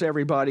knows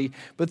everybody,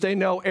 but they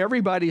know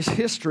everybody's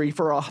history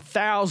for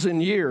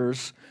 1,000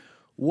 years,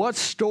 what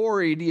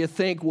story do you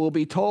think will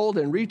be told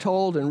and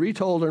retold and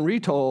retold and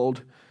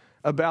retold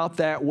about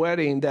that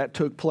wedding that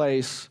took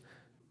place,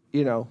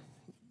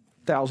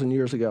 1,000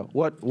 years ago?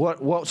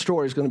 What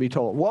story is going to be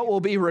told? What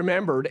will be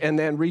remembered and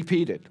then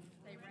repeated?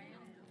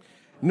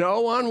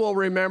 No one will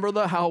remember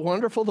how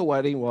wonderful the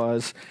wedding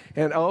was.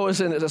 And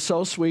isn't it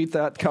so sweet,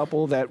 that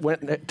couple that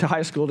went to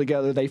high school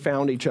together, they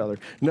found each other.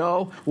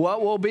 No,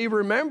 what will be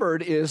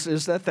remembered is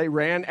that they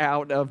ran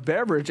out of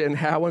beverage and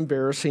how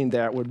embarrassing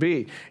that would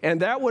be.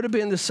 And that would have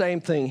been the same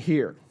thing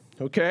here,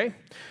 okay?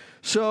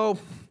 So,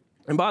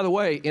 and by the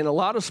way, in a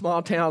lot of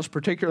small towns,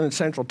 particularly in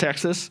Central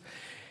Texas,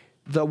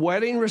 the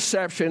wedding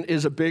reception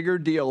is a bigger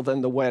deal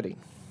than the wedding.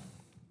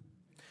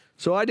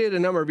 So I did a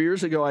number of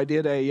years ago, I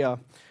did a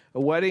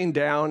wedding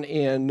down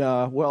in,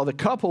 the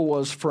couple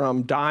was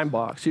from Dime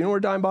Box. You know where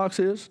Dime Box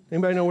is?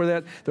 Anybody know where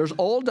that? There's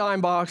old Dime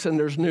Box and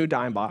there's new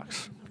Dime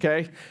Box,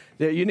 okay?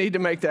 You need to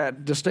make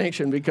that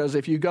distinction because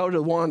if you go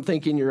to one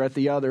thinking you're at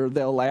the other,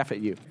 they'll laugh at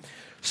you.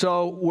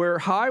 So where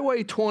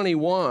Highway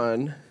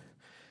 21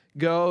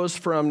 goes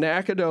from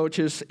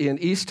Nacogdoches in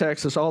East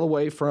Texas all the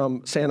way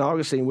from San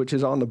Augustine, which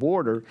is on the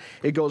border,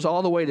 it goes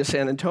all the way to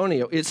San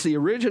Antonio. It's the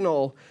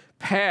original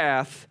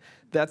path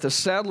that the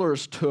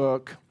settlers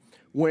took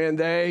when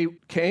they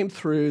came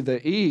through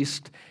the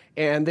east,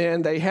 and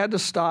then they had to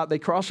stop. They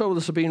crossed over the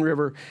Sabine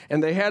River,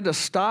 and they had to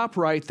stop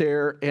right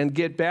there and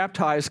get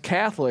baptized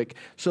Catholic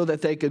so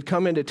that they could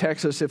come into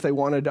Texas if they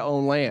wanted to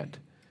own land.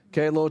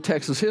 Okay, a little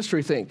Texas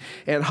history thing.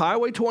 And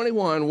Highway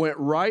 21 went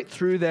right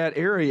through that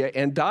area,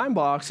 and Dime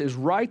Box is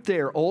right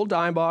there. Old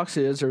Dime Box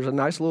is. There's a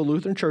nice little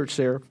Lutheran church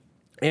there.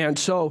 And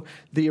so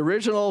the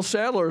original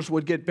settlers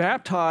would get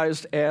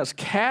baptized as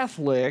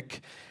Catholic,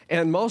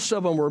 and most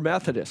of them were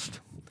Methodist.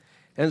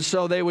 And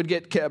so they would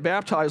get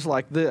baptized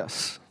like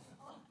this.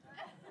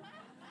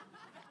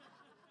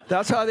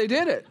 That's how they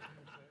did it.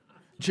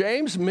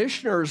 James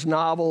Michener's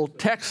novel,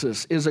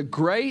 Texas, is a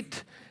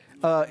great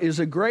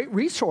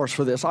resource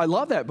for this. I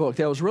love that book.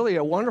 That was really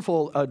a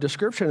wonderful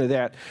description of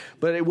that.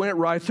 But it went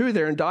right through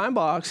there. And Dime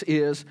Box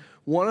is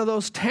one of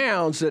those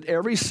towns that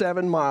every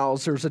 7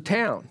 miles there's a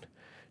town.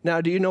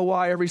 Now, do you know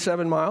why every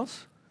 7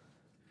 miles?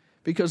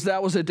 Because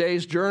that was a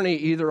day's journey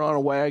either on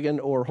a wagon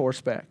or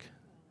horseback.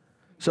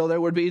 So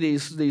there would be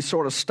these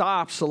sort of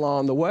stops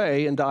along the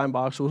way, and Dime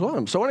Box was one of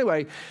them. So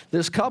anyway,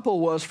 this couple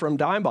was from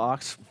Dime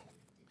Box,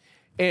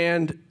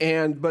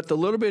 but the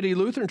little bitty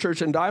Lutheran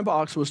church in Dime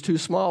Box was too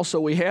small, so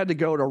we had to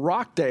go to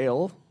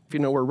Rockdale. If you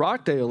know where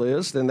Rockdale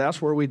is, then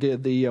that's where we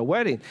did the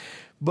wedding.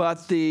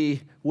 But the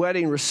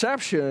wedding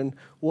reception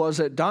was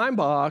at Dime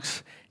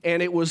Box,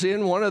 and it was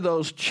in one of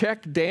those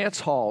Czech dance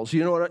halls.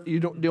 You know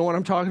what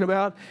I'm talking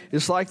about?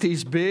 It's like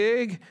these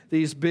big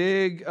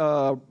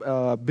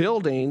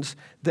buildings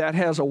that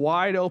has a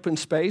wide open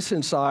space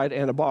inside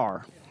and a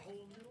bar.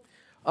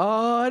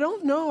 I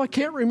don't know. I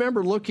can't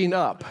remember looking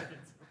up.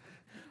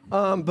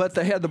 But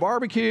they had the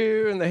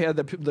barbecue, and they had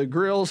the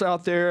grills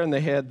out there, and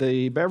they had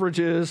the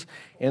beverages,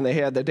 and they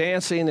had the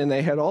dancing, and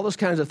they had all those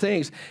kinds of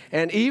things.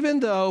 And even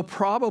though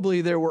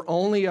probably there were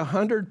only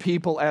 100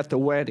 people at the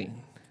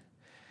wedding,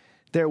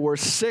 there were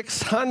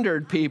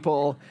 600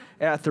 people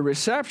at the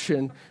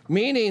reception,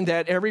 meaning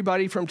that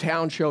everybody from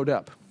town showed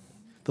up.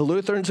 The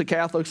Lutherans, the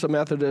Catholics, the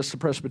Methodists, the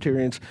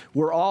Presbyterians,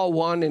 we're all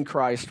one in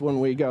Christ when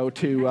we go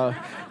there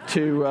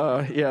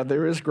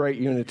is great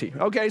unity.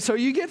 Okay, so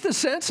you get the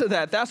sense of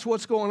that. That's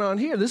what's going on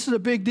here. This is a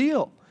big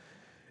deal.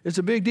 It's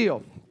a big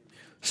deal.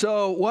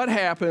 So what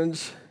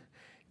happens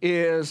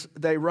is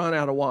they run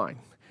out of wine.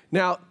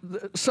 Now,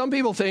 some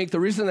people think the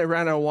reason they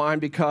ran out of wine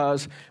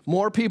because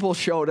more people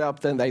showed up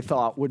than they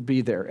thought would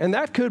be there. And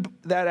that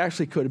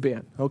actually could have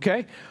been,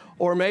 okay?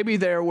 Or maybe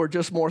there were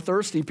just more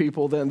thirsty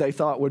people than they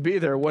thought would be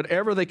there,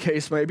 whatever the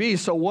case may be.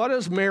 So what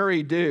does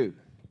Mary do?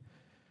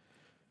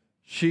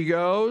 She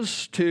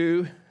goes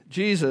to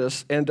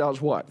Jesus and does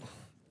what?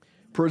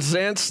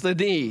 Presents the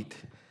need.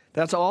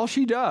 That's all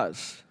she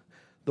does.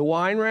 The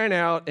wine ran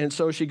out, and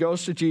so she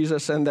goes to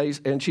Jesus,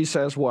 and she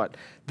says what?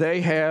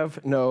 They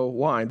have no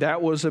wine.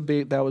 That was a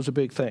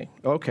big thing.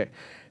 Okay.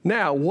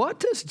 Now, what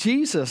does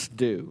Jesus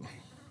do?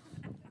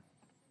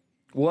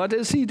 What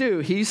does he do?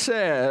 He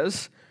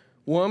says,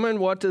 woman,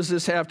 what does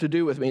this have to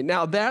do with me?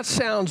 Now, that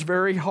sounds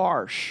very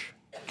harsh.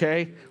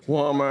 Okay?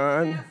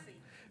 Woman.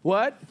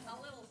 What?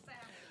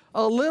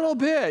 A little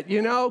bit,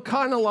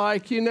 kind of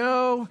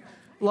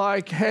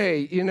like,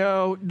 hey,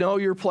 know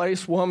your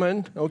place,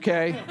 woman,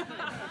 okay?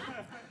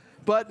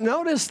 But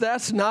notice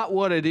that's not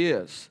what it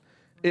is.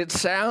 It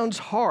sounds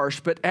harsh,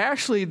 but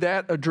actually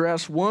that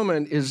addressed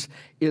woman is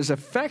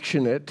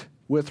affectionate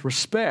with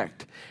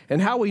respect.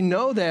 And how we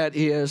know that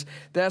is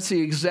that's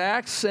the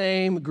exact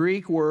same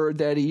Greek word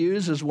that he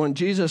uses when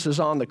Jesus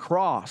is on the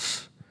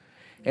cross.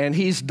 And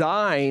he's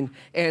dying,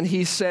 and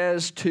he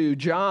says to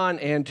John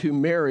and to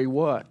Mary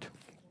what?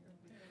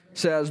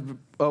 Says,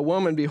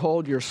 woman,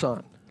 behold your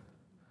son.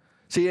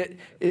 See,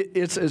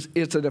 it's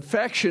an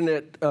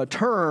affectionate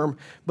term,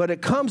 but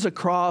it comes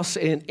across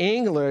in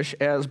English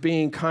as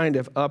being kind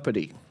of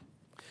uppity.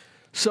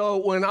 So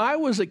when I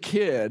was a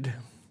kid,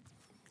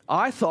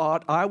 I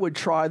thought I would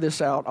try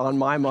this out on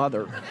my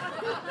mother.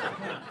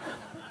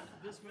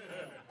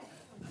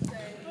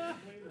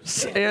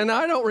 And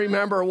I don't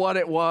remember what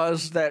it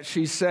was that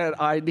she said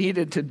I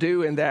needed to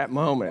do in that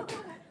moment.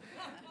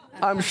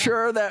 I'm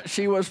sure that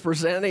she was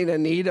presenting a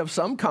need of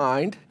some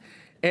kind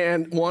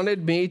and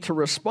wanted me to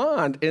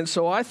respond. And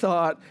so I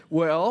thought,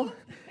 well,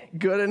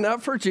 good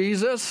enough for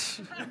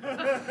Jesus,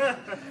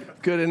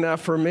 good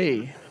enough for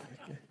me.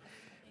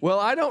 Well,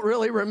 I don't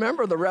really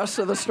remember the rest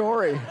of the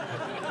story.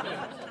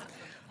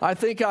 I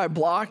think I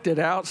blocked it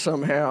out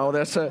somehow.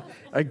 That's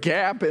a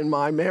gap in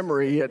my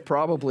memory. It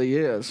probably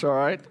is, all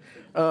right?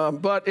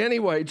 But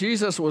anyway,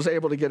 Jesus was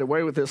able to get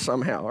away with this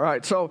somehow, all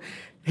right? So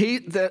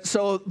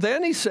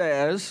then he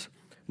says,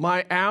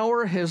 my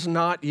hour has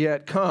not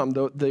yet come.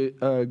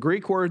 The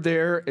Greek word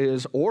there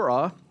is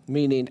ora,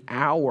 meaning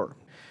hour.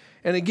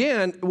 And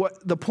again,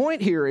 what the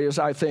point here is,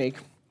 I think,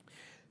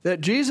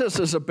 that Jesus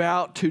is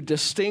about to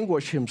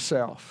distinguish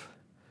himself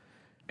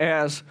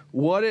as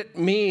what it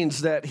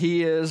means that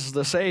he is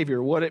the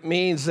Savior, what it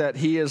means that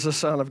he is the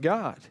Son of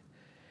God.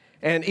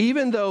 And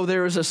even though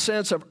there is a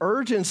sense of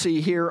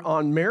urgency here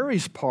on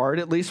Mary's part,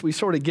 at least we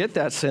sort of get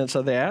that sense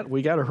of that.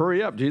 We got to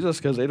hurry up, Jesus,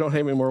 because they don't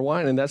have any more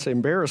wine, and that's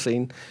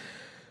embarrassing.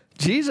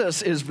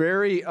 Jesus is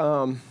very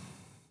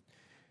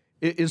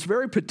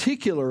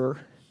particular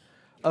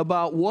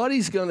about what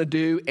he's going to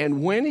do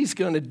and when he's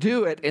going to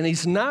do it, and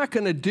he's not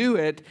going to do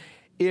it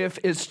if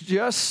it's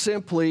just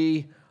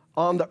simply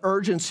on the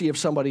urgency of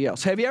somebody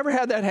else. Have you ever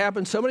had that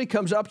happen? Somebody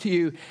comes up to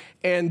you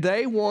and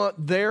they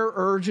want their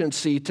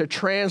urgency to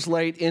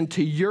translate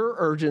into your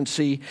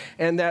urgency,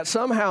 and that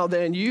somehow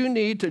then you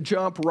need to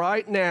jump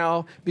right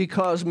now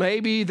because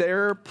maybe they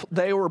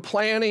were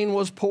planning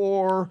was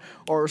poor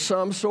or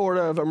some sort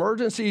of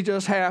emergency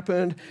just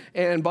happened,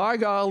 and by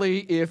golly,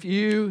 if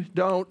you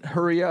don't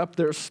hurry up,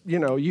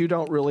 you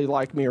don't really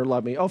like me or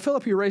love me. Oh,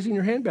 Philip, you're raising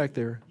your hand back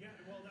there.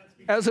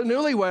 As a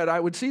newlywed, I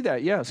would see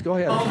that. Yes, go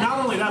ahead. Well, not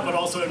only that, but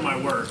also in my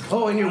work.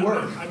 Oh, in your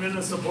work. I'm in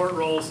a support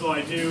role, so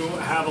I do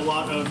have a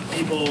lot of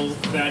people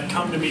that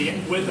come to me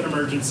with an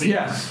emergency.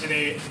 Yes.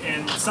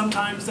 And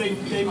sometimes they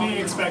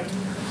may expect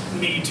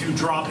me to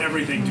drop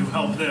everything to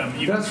help them,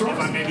 even if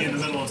I may be in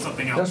the middle of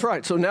something else. That's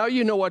right. So now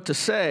you know what to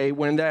say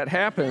when that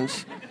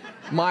happens.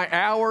 My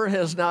hour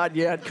has not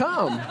yet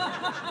come.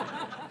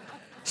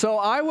 So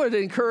I would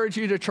encourage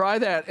you to try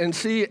that and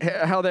see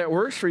how that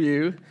works for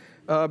you.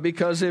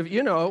 Because if,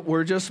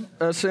 we're just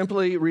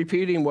simply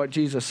repeating what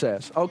Jesus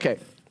says. Okay.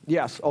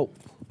 Yes. Oh,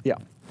 yeah.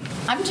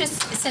 I'm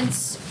just,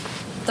 since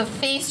the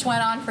feast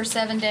went on for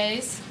 7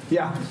 days.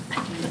 Yeah.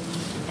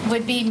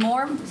 Would be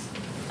more,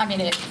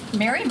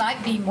 Mary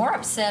might be more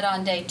upset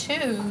on day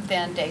 2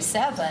 than day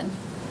 7.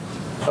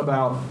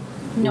 About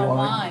no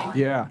wine.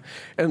 Yeah.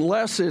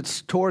 Unless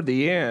it's toward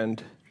the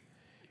end,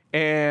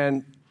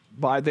 and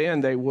by then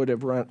they would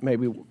have run,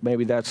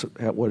 maybe that's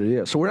what it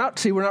is. So we're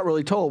not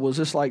really told, was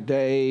this like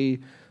day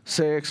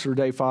 6 or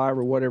day 5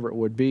 or whatever it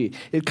would be.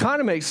 It kind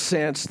of makes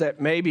sense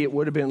that maybe it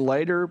would have been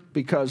later,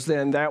 because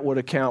then that would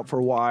account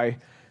for why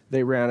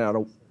they ran out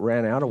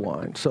of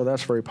wine. So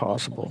that's very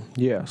possible.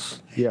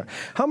 Yes. Yeah.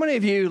 How many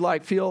of you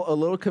feel a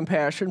little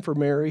compassion for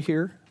Mary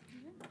here?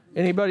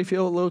 Anybody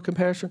feel a little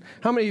compassion?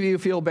 How many of you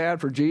feel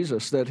bad for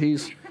Jesus that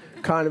he's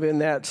kind of in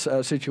that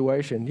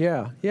situation?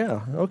 Yeah,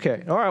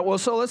 okay. All right, well,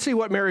 so let's see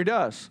what Mary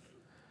does.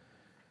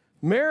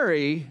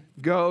 Mary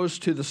goes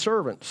to the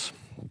servants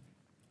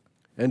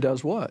and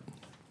does what?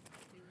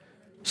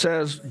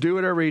 Says, do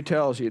whatever he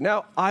tells you.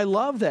 Now, I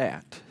love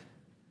that.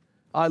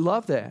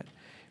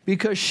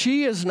 Because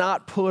she is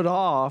not put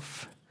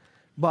off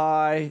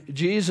by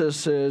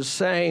Jesus'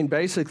 saying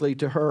basically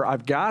to her,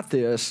 I've got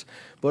this,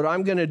 but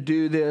I'm going to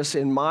do this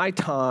in my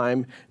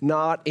time,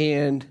 not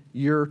in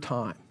your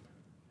time.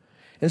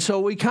 And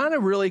so we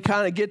really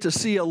get to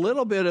see a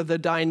little bit of the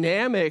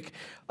dynamic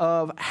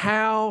of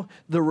how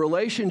the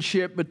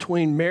relationship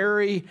between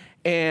Mary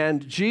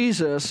and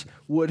Jesus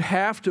would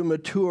have to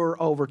mature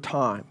over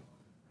time.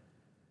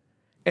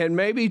 And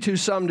maybe to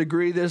some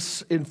degree,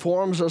 this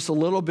informs us a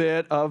little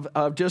bit of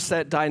just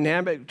that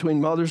dynamic between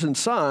mothers and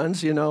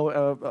sons,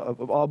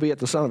 albeit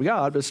the Son of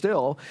God, but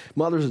still,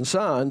 mothers and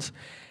sons,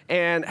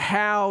 and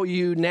how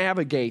you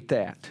navigate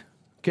that,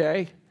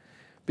 okay?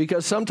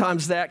 Because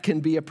sometimes that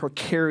can be a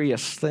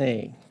precarious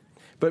thing.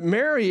 But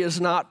Mary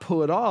is not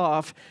put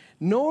off,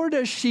 nor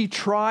does she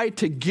try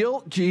to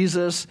guilt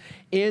Jesus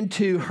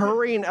into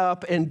hurrying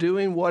up and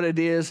doing what it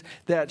is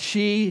that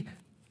she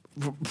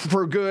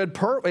for good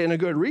and a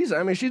good reason.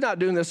 I mean, she's not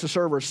doing this to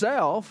serve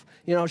herself.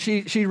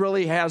 She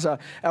really has a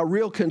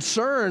real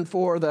concern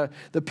for the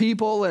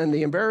people and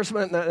the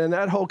embarrassment and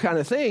that whole kind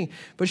of thing.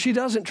 But she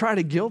doesn't try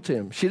to guilt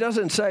him. She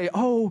doesn't say,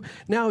 oh,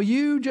 now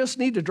you just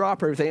need to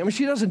drop everything. I mean,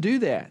 she doesn't do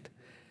that.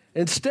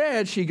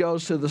 Instead, she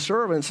goes to the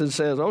servants and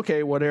says,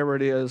 okay, whatever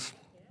it is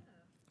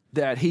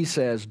that he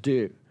says,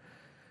 do.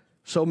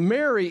 So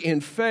Mary,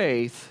 in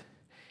faith,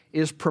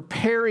 is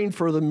preparing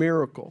for the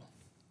miracle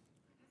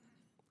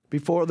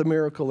before the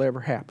miracle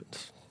ever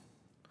happens.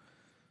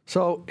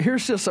 So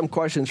here's just some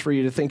questions for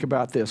you to think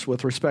about this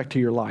with respect to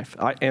your life.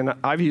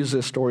 I've used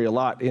this story a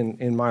lot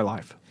in my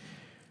life.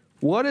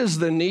 What is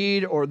the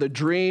need or the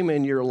dream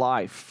in your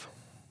life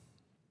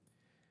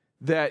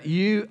that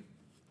you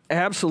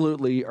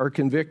absolutely are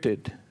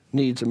convicted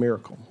needs a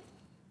miracle?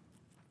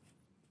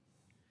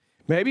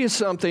 Maybe it's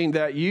something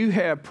that you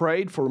have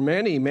prayed for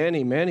many,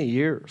 many, many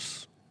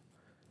years,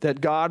 that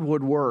God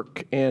would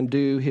work and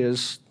do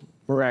his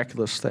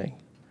miraculous thing.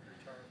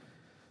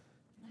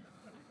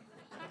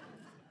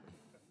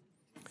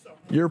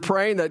 You're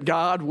praying that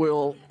God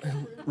will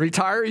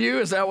retire you?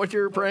 Is that what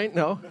you're praying?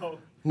 No.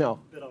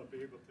 That I'll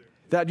be able to.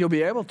 That you'll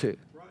be able to.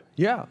 Right.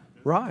 Yeah,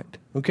 right.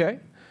 Okay.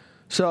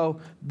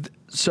 So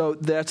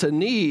that's a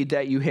need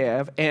that you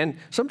have. And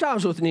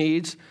sometimes with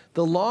needs,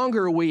 the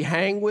longer we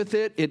hang with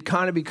it, it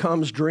kind of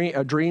becomes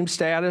a dream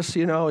status.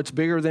 It's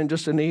bigger than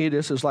just a need.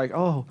 This is like,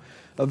 a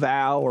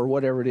vow or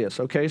whatever it is.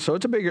 Okay. So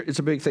it's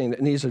a big thing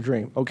that needs a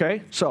dream.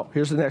 Okay. So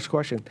here's the next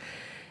question.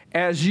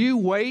 As you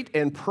wait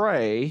and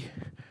pray,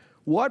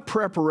 what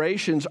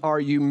preparations are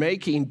you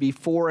making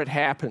before it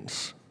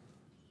happens?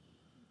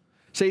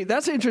 See,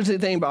 that's the interesting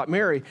thing about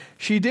Mary.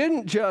 She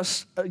didn't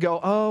just go,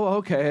 oh,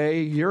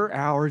 okay, your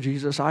hour,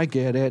 Jesus, I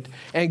get it,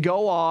 and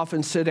go off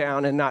and sit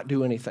down and not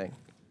do anything.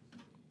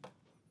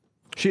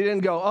 She didn't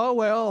go, oh,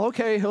 well,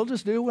 okay, he'll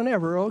just do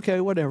whenever, okay,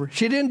 whatever.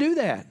 She didn't do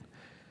that.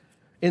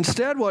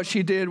 Instead, what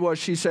she did was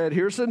she said,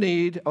 here's the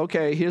need,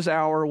 okay, his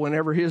hour,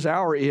 whenever his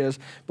hour is,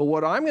 but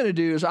what I'm going to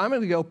do is I'm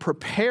going to go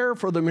prepare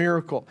for the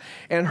miracle.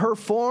 And her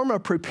form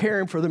of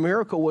preparing for the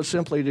miracle was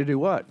simply to do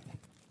what?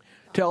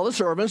 Tell the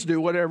servants, do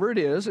whatever it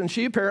is. And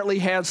she apparently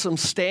had some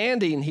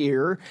standing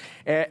here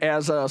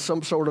as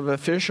some sort of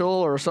official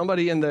or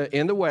somebody in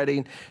the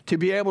wedding to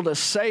be able to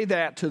say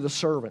that to the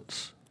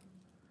servants.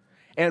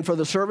 And for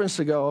the servants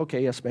to go,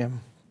 okay, yes,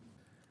 ma'am.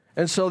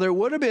 And so there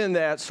would have been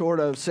that sort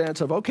of sense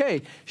of,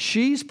 okay,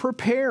 she's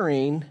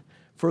preparing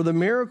for the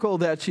miracle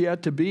that's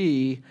yet to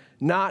be,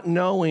 not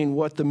knowing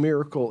what the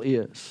miracle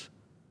is.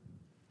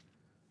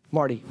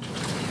 Marty.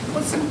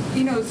 Well,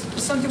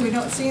 something we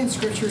don't see in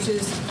scriptures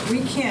is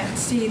we can't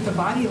see the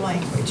body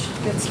language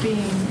that's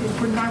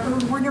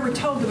we're never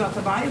told about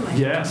the body language.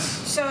 Yes.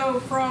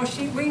 So for all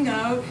we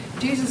know,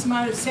 Jesus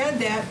might have said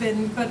that,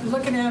 but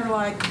looking at her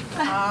like,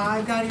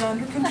 I got it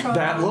under control.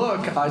 That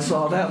look, I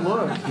saw that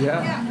look,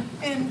 yeah.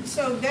 And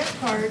so that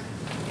part,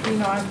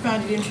 I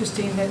found it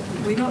interesting that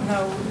we don't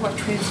know what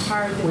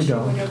transpired, that she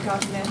would have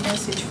gotten that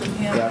message from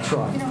him. That's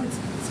right.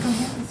 It's going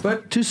to happen.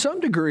 But to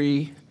some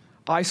degree,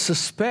 I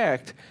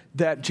suspect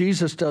that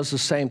Jesus does the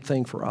same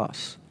thing for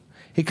us.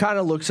 He kind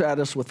of looks at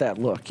us with that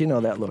look.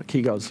 That look.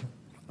 He goes,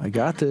 I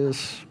got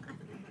this.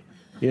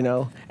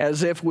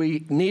 As if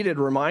we needed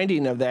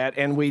reminding of that,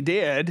 and we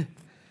did.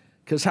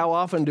 Because how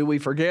often do we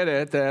forget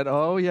it that,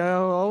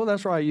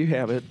 that's right, you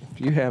have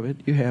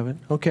it.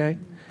 Okay.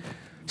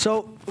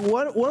 So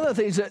one of the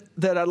things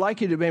that I'd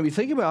like you to maybe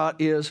think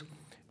about is,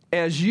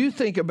 as you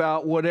think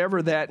about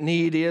whatever that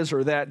need is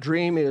or that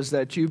dream is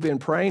that you've been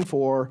praying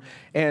for,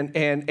 and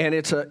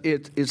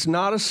it's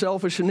not a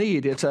selfish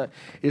need.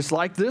 It's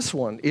like this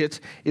one.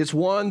 It's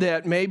one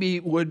that maybe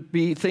would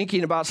be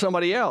thinking about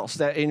somebody else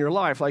that in your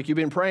life, like you've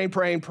been praying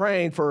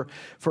for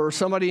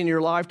somebody in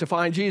your life to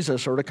find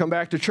Jesus or to come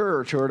back to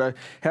church or to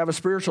have a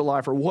spiritual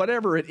life or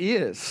whatever it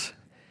is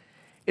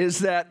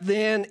that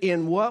then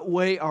in what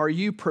way are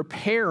you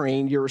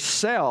preparing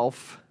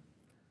yourself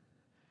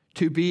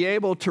to be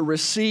able to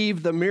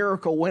receive the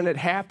miracle when it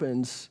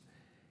happens,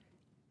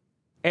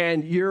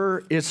 and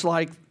it's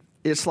like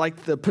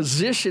the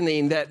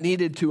positioning that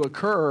needed to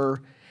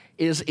occur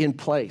is in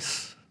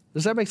place.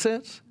 Does that make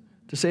sense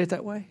to say it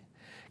that way?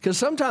 Because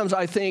sometimes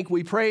I think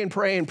we pray and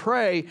pray and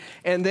pray,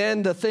 and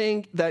then the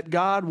thing that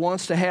God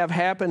wants to have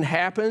happen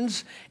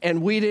happens,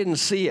 and we didn't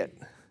see it.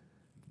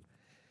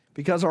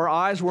 because our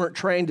eyes weren't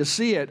trained to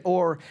see it,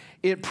 or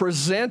it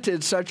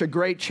presented such a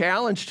great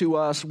challenge to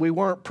us we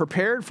weren't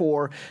prepared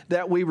for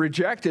that we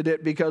rejected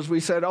it because we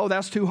said, oh,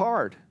 that's too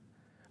hard.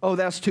 Oh,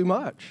 that's too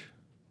much.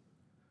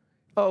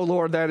 Oh,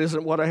 Lord, that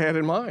isn't what I had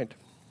in mind.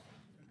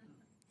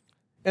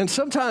 And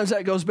sometimes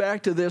that goes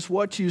back to this,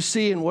 what you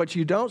see and what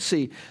you don't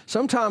see.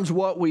 Sometimes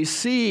what we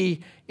see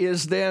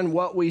is then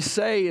what we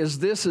say is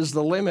this is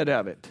the limit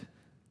of it.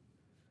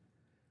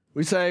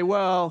 We say,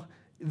 well,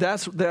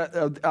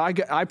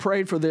 I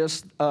prayed for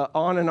this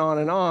on and on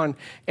and on,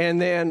 and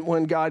then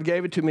when God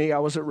gave it to me, I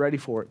wasn't ready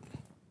for it.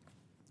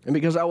 And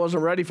because I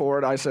wasn't ready for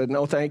it, I said,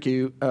 no, thank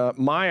you.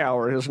 My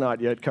hour has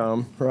not yet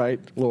come, right,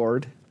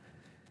 Lord?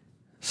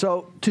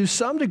 So to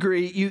some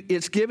degree,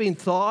 it's giving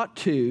thought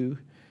to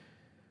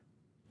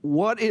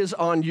what is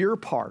on your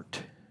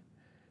part,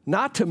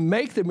 not to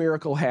make the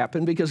miracle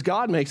happen, because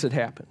God makes it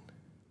happen.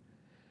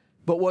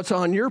 But what's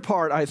on your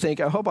part, I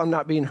hope I'm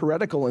not being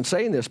heretical in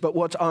saying this, but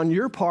what's on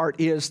your part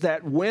is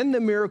that when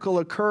the miracle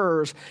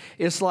occurs,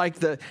 it's like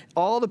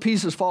all the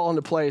pieces fall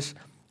into place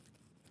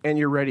and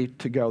you're ready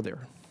to go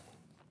there.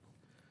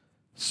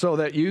 So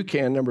that you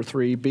can, number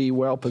 3, be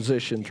well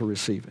positioned to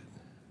receive it.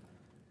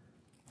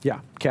 Yeah,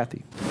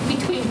 Kathy.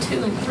 Between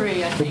 2 and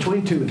 3, I think.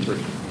 Between 2 and 3.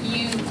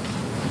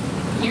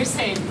 You're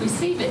saying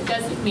receive it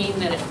doesn't mean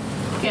that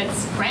it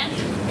gets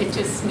granted. It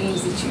just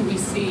means that you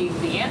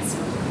receive the answer.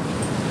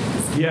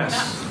 Yes.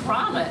 You're not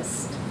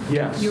promised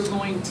you're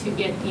going to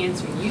get the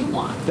answer you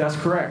want. That's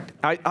correct.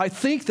 I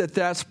think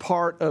that's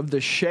part of the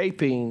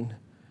shaping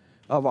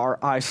of our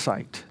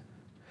eyesight.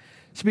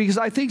 It's because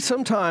I think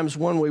sometimes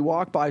when we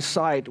walk by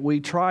sight, we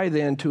try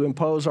then to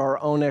impose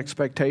our own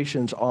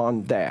expectations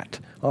on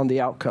the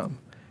outcome.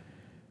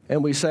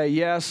 And we say,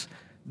 yes,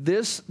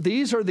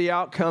 these are the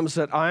outcomes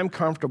that I'm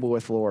comfortable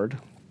with, Lord.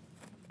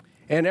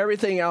 And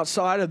everything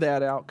outside of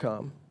that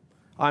outcome,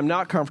 I'm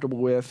not comfortable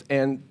with,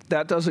 and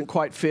that doesn't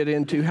quite fit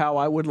into how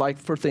I would like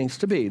for things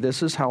to be.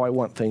 This is how I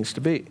want things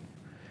to be.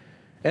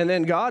 And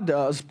then God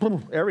does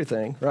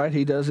everything, right?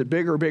 He does it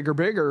bigger, bigger,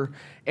 bigger,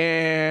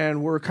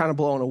 and we're kind of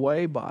blown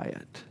away by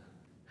it.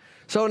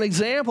 So an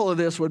example of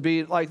this would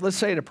be, like, let's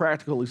say a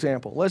practical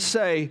example. Let's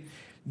say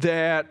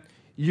that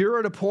you're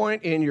at a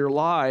point in your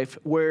life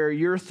where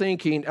you're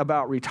thinking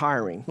about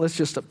retiring. Let's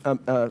just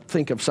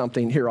think of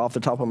something here off the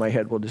top of my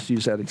head. We'll just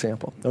use that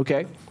example,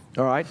 okay?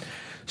 All right?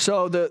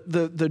 So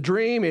the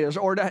dream is,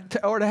 or to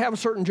have a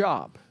certain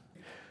job,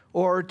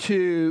 or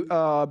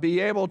to be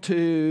able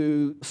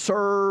to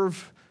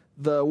serve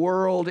the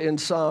world in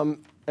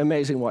some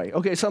amazing way.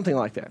 Okay, something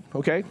like that,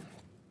 okay?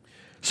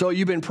 So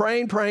you've been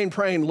praying,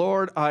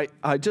 Lord,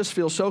 I just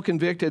feel so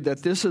convicted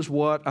that this is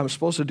what I'm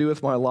supposed to do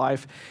with my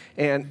life,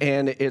 and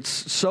it's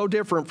so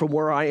different from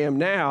where I am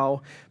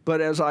now,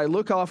 but as I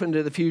look off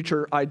into the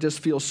future, I just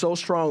feel so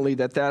strongly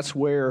that that's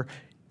where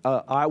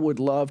I would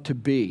love to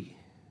be.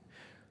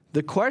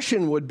 The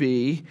question would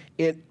be,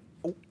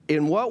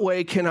 in what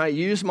way can I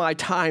use my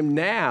time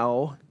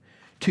now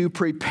to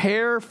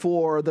prepare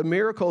for the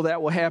miracle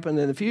that will happen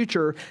in the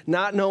future,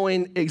 not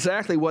knowing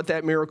exactly what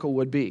that miracle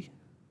would be?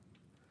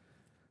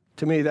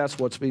 To me, that's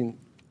what's being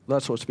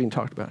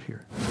talked about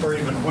here. Or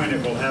even when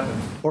it will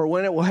happen. Or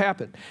when it will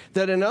happen.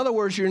 That, in other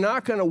words, you're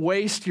not going to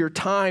waste your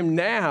time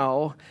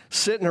now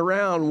sitting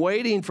around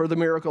waiting for the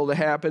miracle to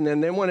happen,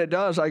 and then when it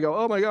does, I go,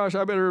 oh my gosh,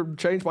 I better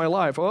change my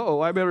life. Oh,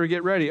 I better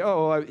get ready.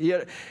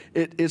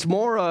 It's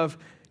more of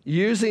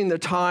using the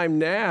time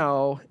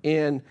now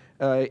in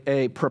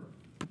a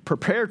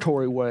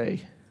preparatory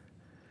way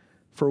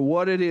for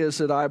what it is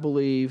that I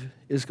believe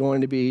is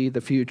going to be the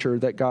future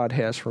that God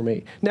has for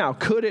me. Now,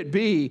 could it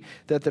be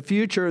that the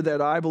future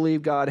that I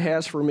believe God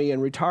has for me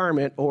in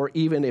retirement, or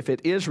even if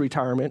it is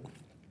retirement,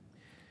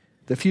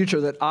 the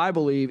future that I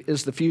believe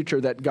is the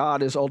future that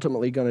God is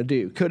ultimately going to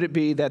do? Could it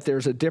be that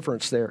there's a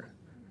difference there?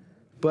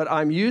 But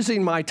I'm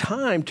using my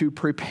time to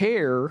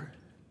prepare,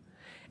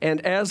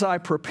 and as I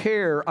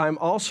prepare, I'm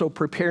also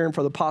preparing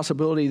for the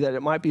possibility that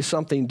it might be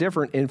something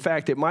different. In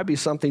fact, it might be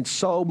something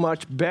so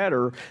much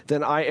better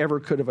than I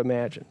ever could have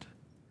imagined.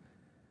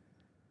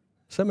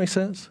 Does that make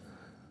sense?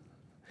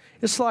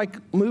 It's like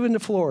moving to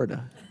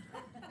Florida.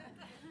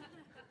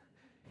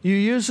 You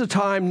use the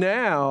time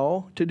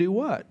now to do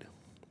what?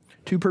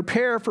 To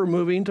prepare for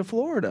moving to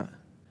Florida,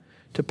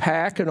 to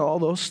pack and all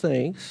those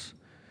things,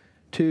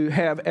 to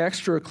have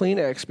extra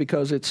Kleenex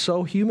because it's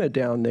so humid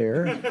down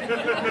there,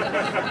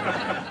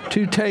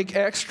 to take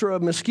extra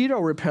mosquito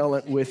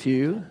repellent with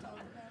you,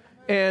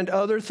 and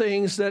other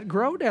things that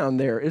grow down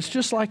there. It's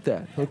just like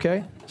that,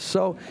 okay?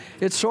 So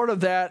it's sort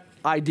of that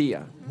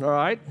idea, all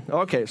right?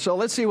 Okay, so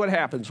let's see what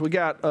happens. We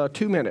got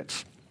 2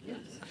 minutes.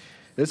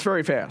 It's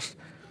very fast.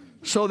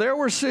 So there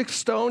were 6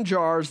 stone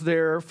jars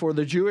there for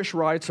the Jewish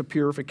rites of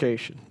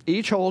purification,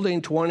 each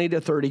holding 20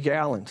 to 30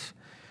 gallons.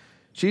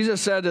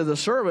 Jesus said to the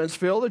servants,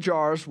 fill the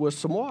jars with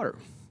some water.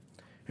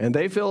 And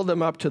they filled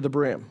them up to the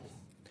brim.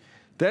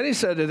 Then he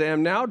said to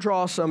them, now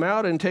draw some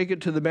out and take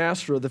it to the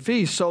master of the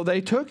feast. So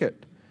they took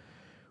it.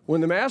 When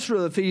the master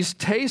of the feast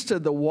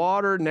tasted the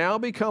water now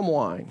become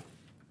wine,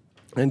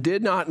 and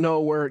did not know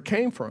where it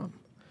came from,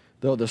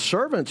 though the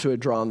servants who had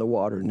drawn the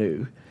water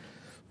knew.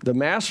 The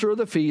master of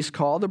the feast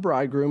called the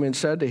bridegroom and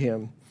said to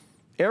him,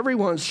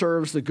 everyone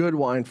serves the good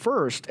wine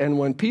first, and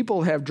when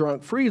people have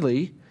drunk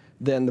freely,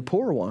 then the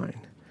poor wine.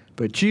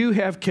 But you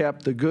have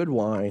kept the good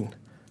wine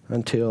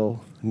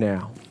until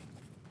now.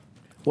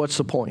 What's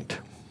the point?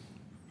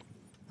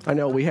 I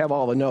know we have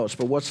all the notes,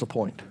 but what's the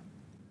point?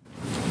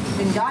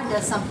 When God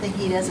does something,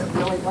 he does it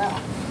really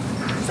well.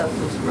 So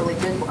it was a really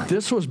good one.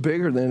 This was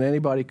bigger than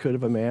anybody could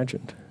have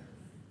imagined.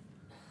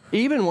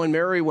 Even when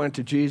Mary went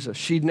to Jesus,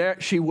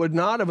 she would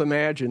not have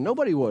imagined,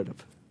 nobody would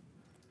have.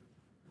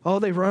 Oh,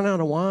 they've run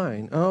out of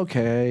wine.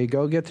 Okay,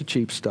 go get the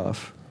cheap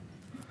stuff.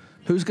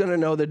 Who's going to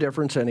know the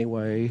difference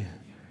anyway?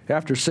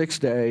 After 6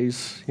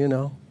 days,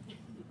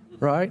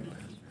 right?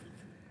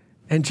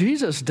 And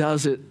Jesus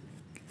does it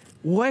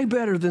way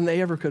better than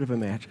they ever could have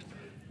imagined.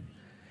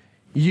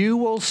 You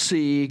will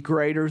see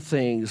greater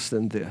things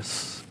than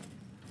this,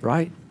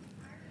 right?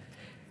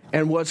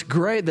 And what's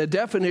great, the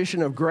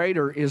definition of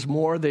greater is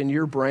more than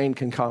your brain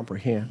can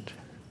comprehend.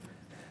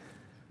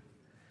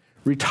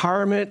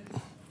 Retirement,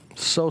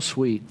 so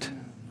sweet,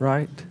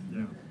 right?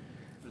 Yeah.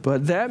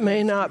 But that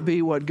may not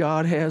be what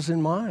God has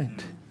in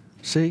mind,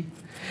 see?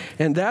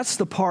 And that's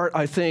the part,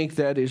 I think,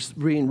 that is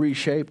being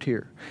reshaped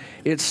here.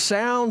 It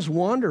sounds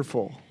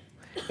wonderful,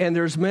 and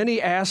there's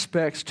many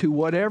aspects to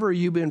whatever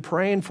you've been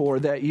praying for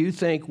that you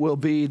think will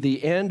be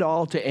the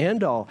end-all to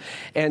end-all.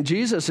 And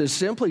Jesus is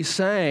simply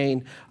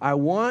saying, I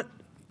want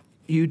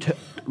you to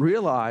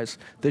realize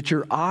that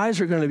your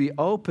eyes are going to be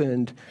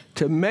opened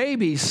to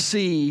maybe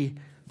see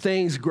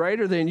things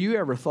greater than you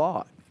ever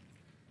thought.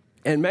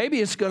 And maybe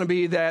it's going to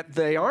be that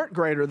they aren't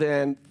greater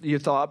than you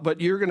thought,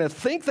 but you're going to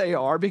think they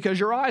are because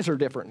your eyes are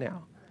different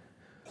now.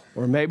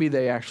 Or maybe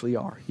they actually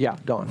are. Yeah,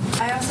 Dawn.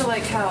 I also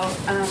like how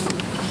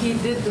he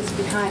did this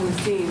behind the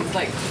scenes.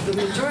 Like, the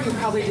majority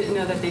probably didn't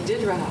know that they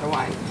did run out of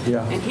wine.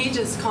 Yeah. And he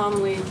just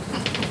calmly,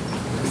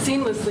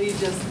 seamlessly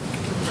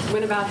just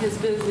went about his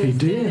business. He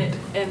did. It,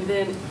 and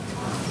then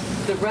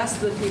the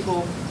rest of the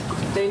people,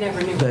 they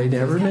never knew. They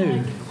never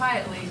knew. Like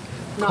quietly,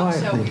 not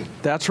showy.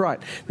 That's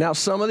right. Now,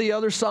 some of the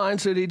other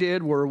signs that he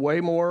did were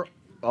way more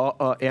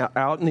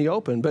out in the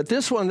open. But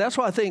this one, that's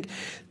why I think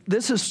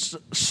this is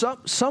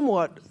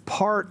somewhat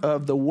part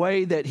of the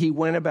way that he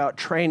went about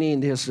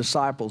training his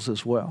disciples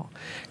as well.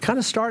 Kind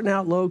of starting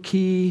out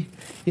low-key,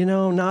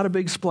 not a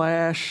big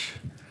splash.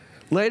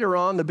 Later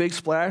on, the big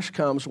splash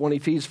comes when he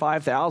feeds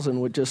 5,000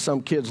 with just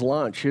some kid's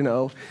lunch,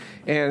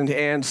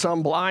 and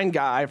some blind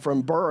guy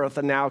from birth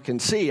and now can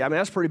see. I mean,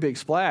 that's a pretty big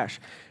splash.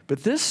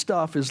 But this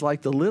stuff is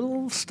like the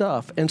little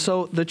stuff. And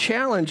so the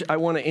challenge I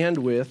want to end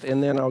with,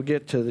 and then I'll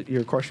get to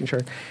your question,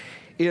 Sharon,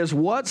 is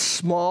what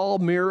small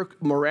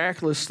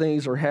miraculous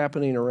things are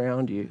happening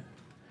around you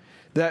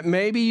that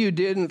maybe you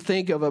didn't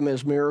think of them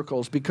as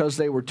miracles because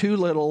they were too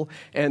little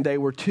and they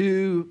were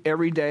too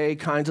everyday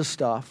kinds of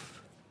stuff.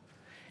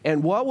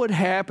 And what would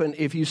happen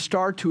if you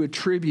start to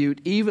attribute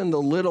even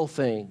the little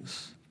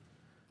things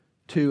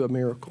to a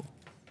miracle?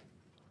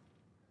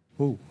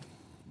 Ooh.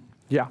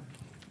 Yeah.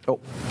 Oh.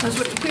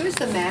 Who was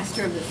the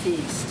master of the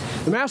feast?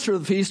 The master of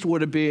the feast would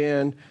have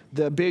been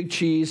the big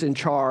cheese in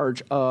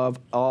charge of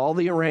all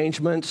the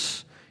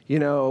arrangements,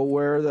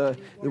 where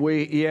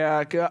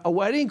a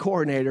wedding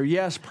coordinator.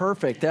 Yes,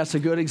 perfect. That's a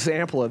good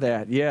example of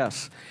that.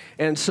 Yes.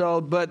 And so,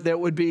 but that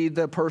would be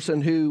the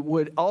person who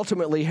would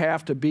ultimately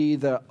have to be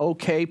the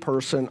okay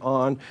person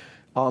on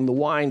the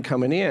wine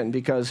coming in,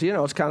 because,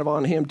 it's kind of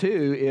on him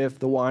too if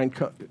the wine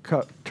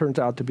turns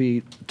out to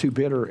be too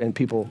bitter and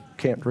people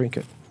can't drink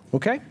it.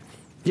 Okay?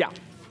 Yeah.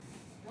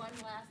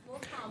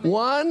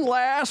 One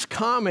last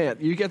comment.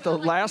 You get the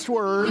last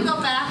word. We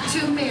go back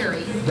to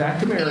Mary.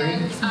 Back to Mary.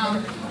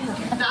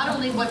 And not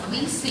only what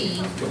we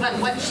see, but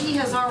what she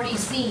has already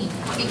seen,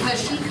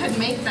 because she could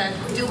make that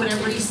do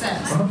whatever he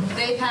says.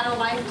 They've had a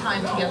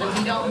lifetime together.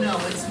 We don't know.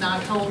 It's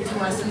not told to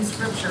us in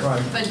Scripture.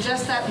 Right. But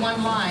just that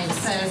one line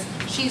says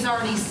she's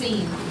already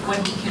seen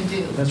what he can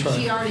do. That's right.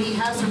 She already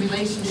has a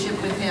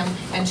relationship with him,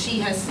 and she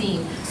has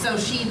seen. So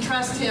she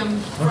trusts him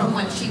from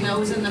what she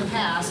knows in the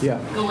past,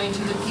 going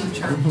to the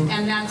future.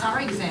 And that's our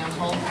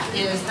example,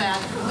 is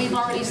that we've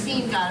already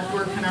seen God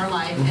work in our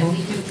life, and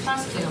we can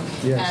trust him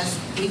as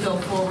we go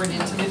forward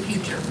into the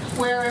future,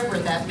 wherever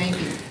that may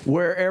be.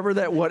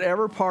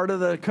 Whatever part of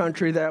the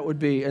country that would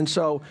be. And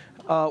so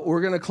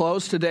we're going to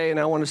close today, and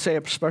I want to say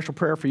a special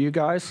prayer for you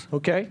guys,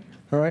 okay?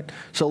 All right?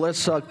 So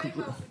let's...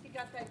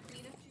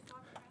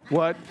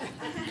 What?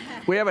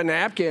 We have a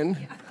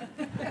napkin.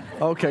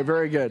 Okay,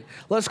 very good.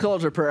 Let's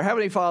close our prayer.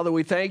 Heavenly Father,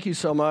 we thank you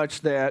so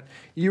much that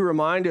you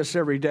remind us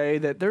every day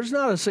that there's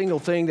not a single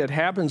thing that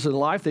happens in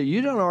life that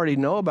you don't already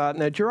know about,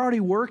 and that you're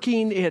already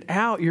working it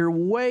out. You're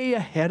way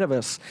ahead of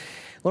us.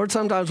 Lord,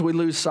 sometimes we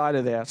lose sight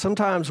of that.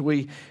 Sometimes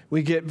we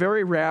get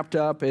very wrapped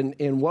up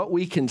in what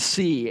we can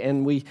see,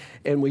 and we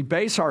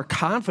base our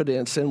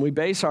confidence and we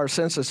base our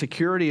sense of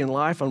security in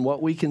life on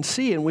what we can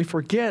see, and we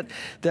forget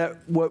that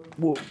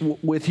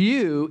with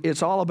you,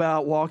 it's all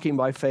about walking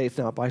by faith,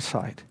 not by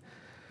sight.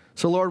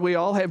 So, Lord, we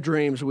all have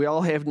dreams. We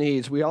all have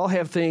needs. We all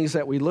have things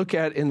that we look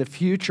at in the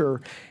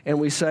future and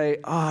we say,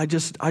 I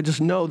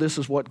just know this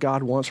is what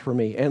God wants for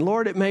me. And,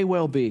 Lord, it may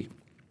well be,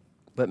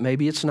 but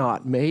maybe it's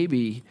not.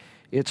 Maybe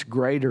it's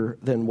greater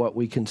than what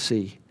we can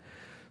see.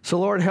 So,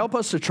 Lord, help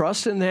us to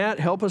trust in that.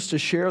 Help us to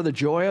share the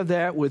joy of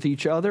that with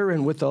each other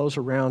and with those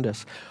around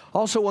us.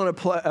 Also want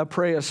to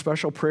pray a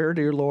special prayer,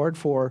 dear Lord,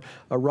 for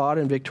Rod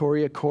and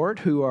Victoria Court,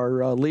 who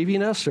are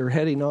leaving us. They're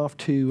heading off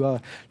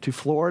to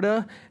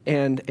Florida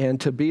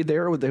and to be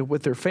there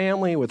with their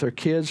family, with their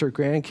kids or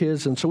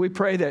grandkids. And so we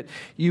pray that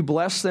you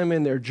bless them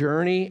in their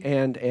journey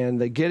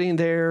and the getting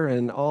there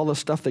and all the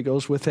stuff that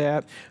goes with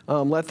that.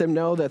 Let them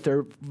know that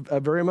they're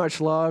very much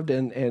loved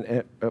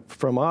and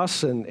from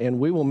us, and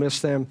we will miss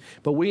them.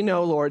 But we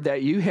know, Lord,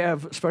 that you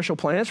have special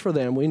plans for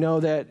them. We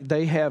know that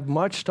they have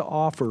much to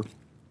offer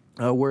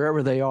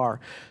wherever they are.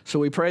 So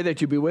we pray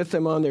that you be with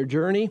them on their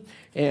journey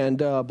and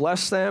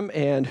bless them.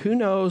 And who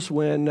knows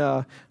when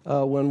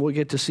we'll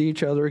get to see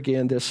each other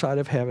again this side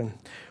of heaven.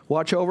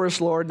 Watch over us,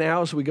 Lord,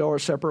 now as we go our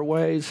separate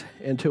ways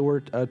until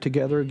we're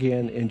together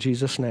again. In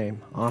Jesus'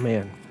 name,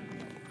 amen.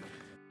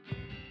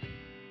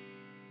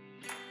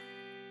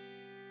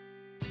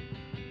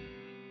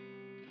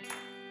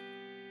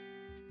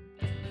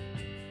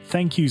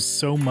 Thank you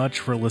so much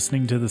for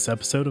listening to this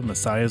episode of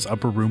Messiah's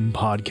Upper Room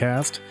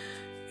podcast.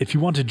 If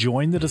you want to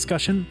join the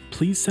discussion,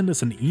 please send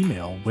us an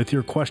email with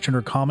your question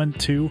or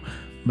comment to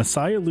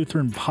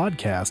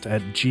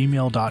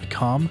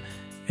messiahlutheranpodcast@gmail.com,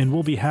 and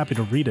we'll be happy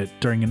to read it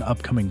during an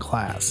upcoming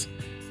class.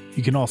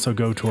 You can also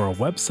go to our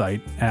website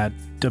at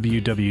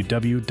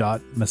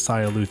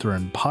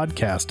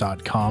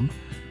www.messiahlutheranpodcast.com,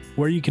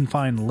 where you can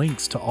find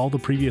links to all the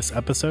previous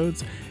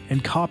episodes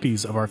and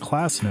copies of our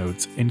class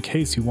notes in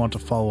case you want to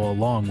follow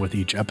along with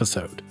each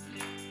episode.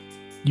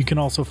 You can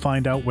also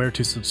find out where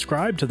to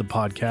subscribe to the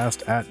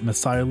podcast at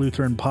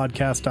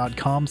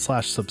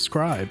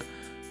messiahlutheranpodcast.com/subscribe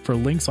for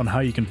links on how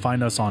you can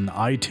find us on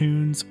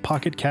iTunes,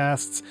 Pocket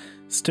Casts,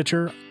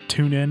 Stitcher,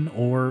 TuneIn,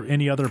 or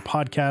any other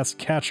podcast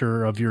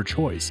catcher of your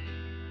choice.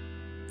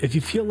 If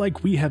you feel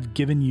like we have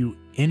given you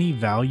any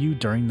value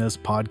during this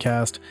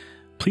podcast,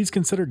 please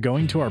consider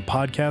going to our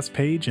podcast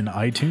page in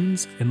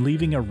iTunes and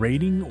leaving a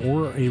rating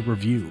or a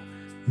review.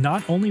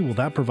 Not only will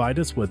that provide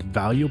us with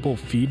valuable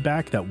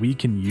feedback that we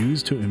can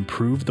use to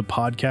improve the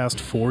podcast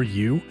for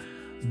you,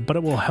 but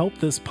it will help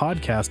this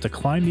podcast to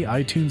climb the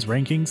iTunes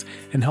rankings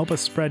and help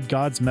us spread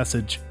God's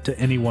message to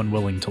anyone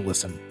willing to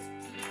listen.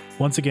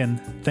 Once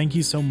again, thank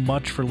you so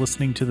much for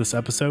listening to this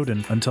episode,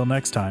 and until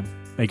next time,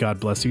 may God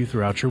bless you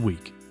throughout your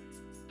week.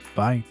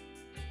 Bye.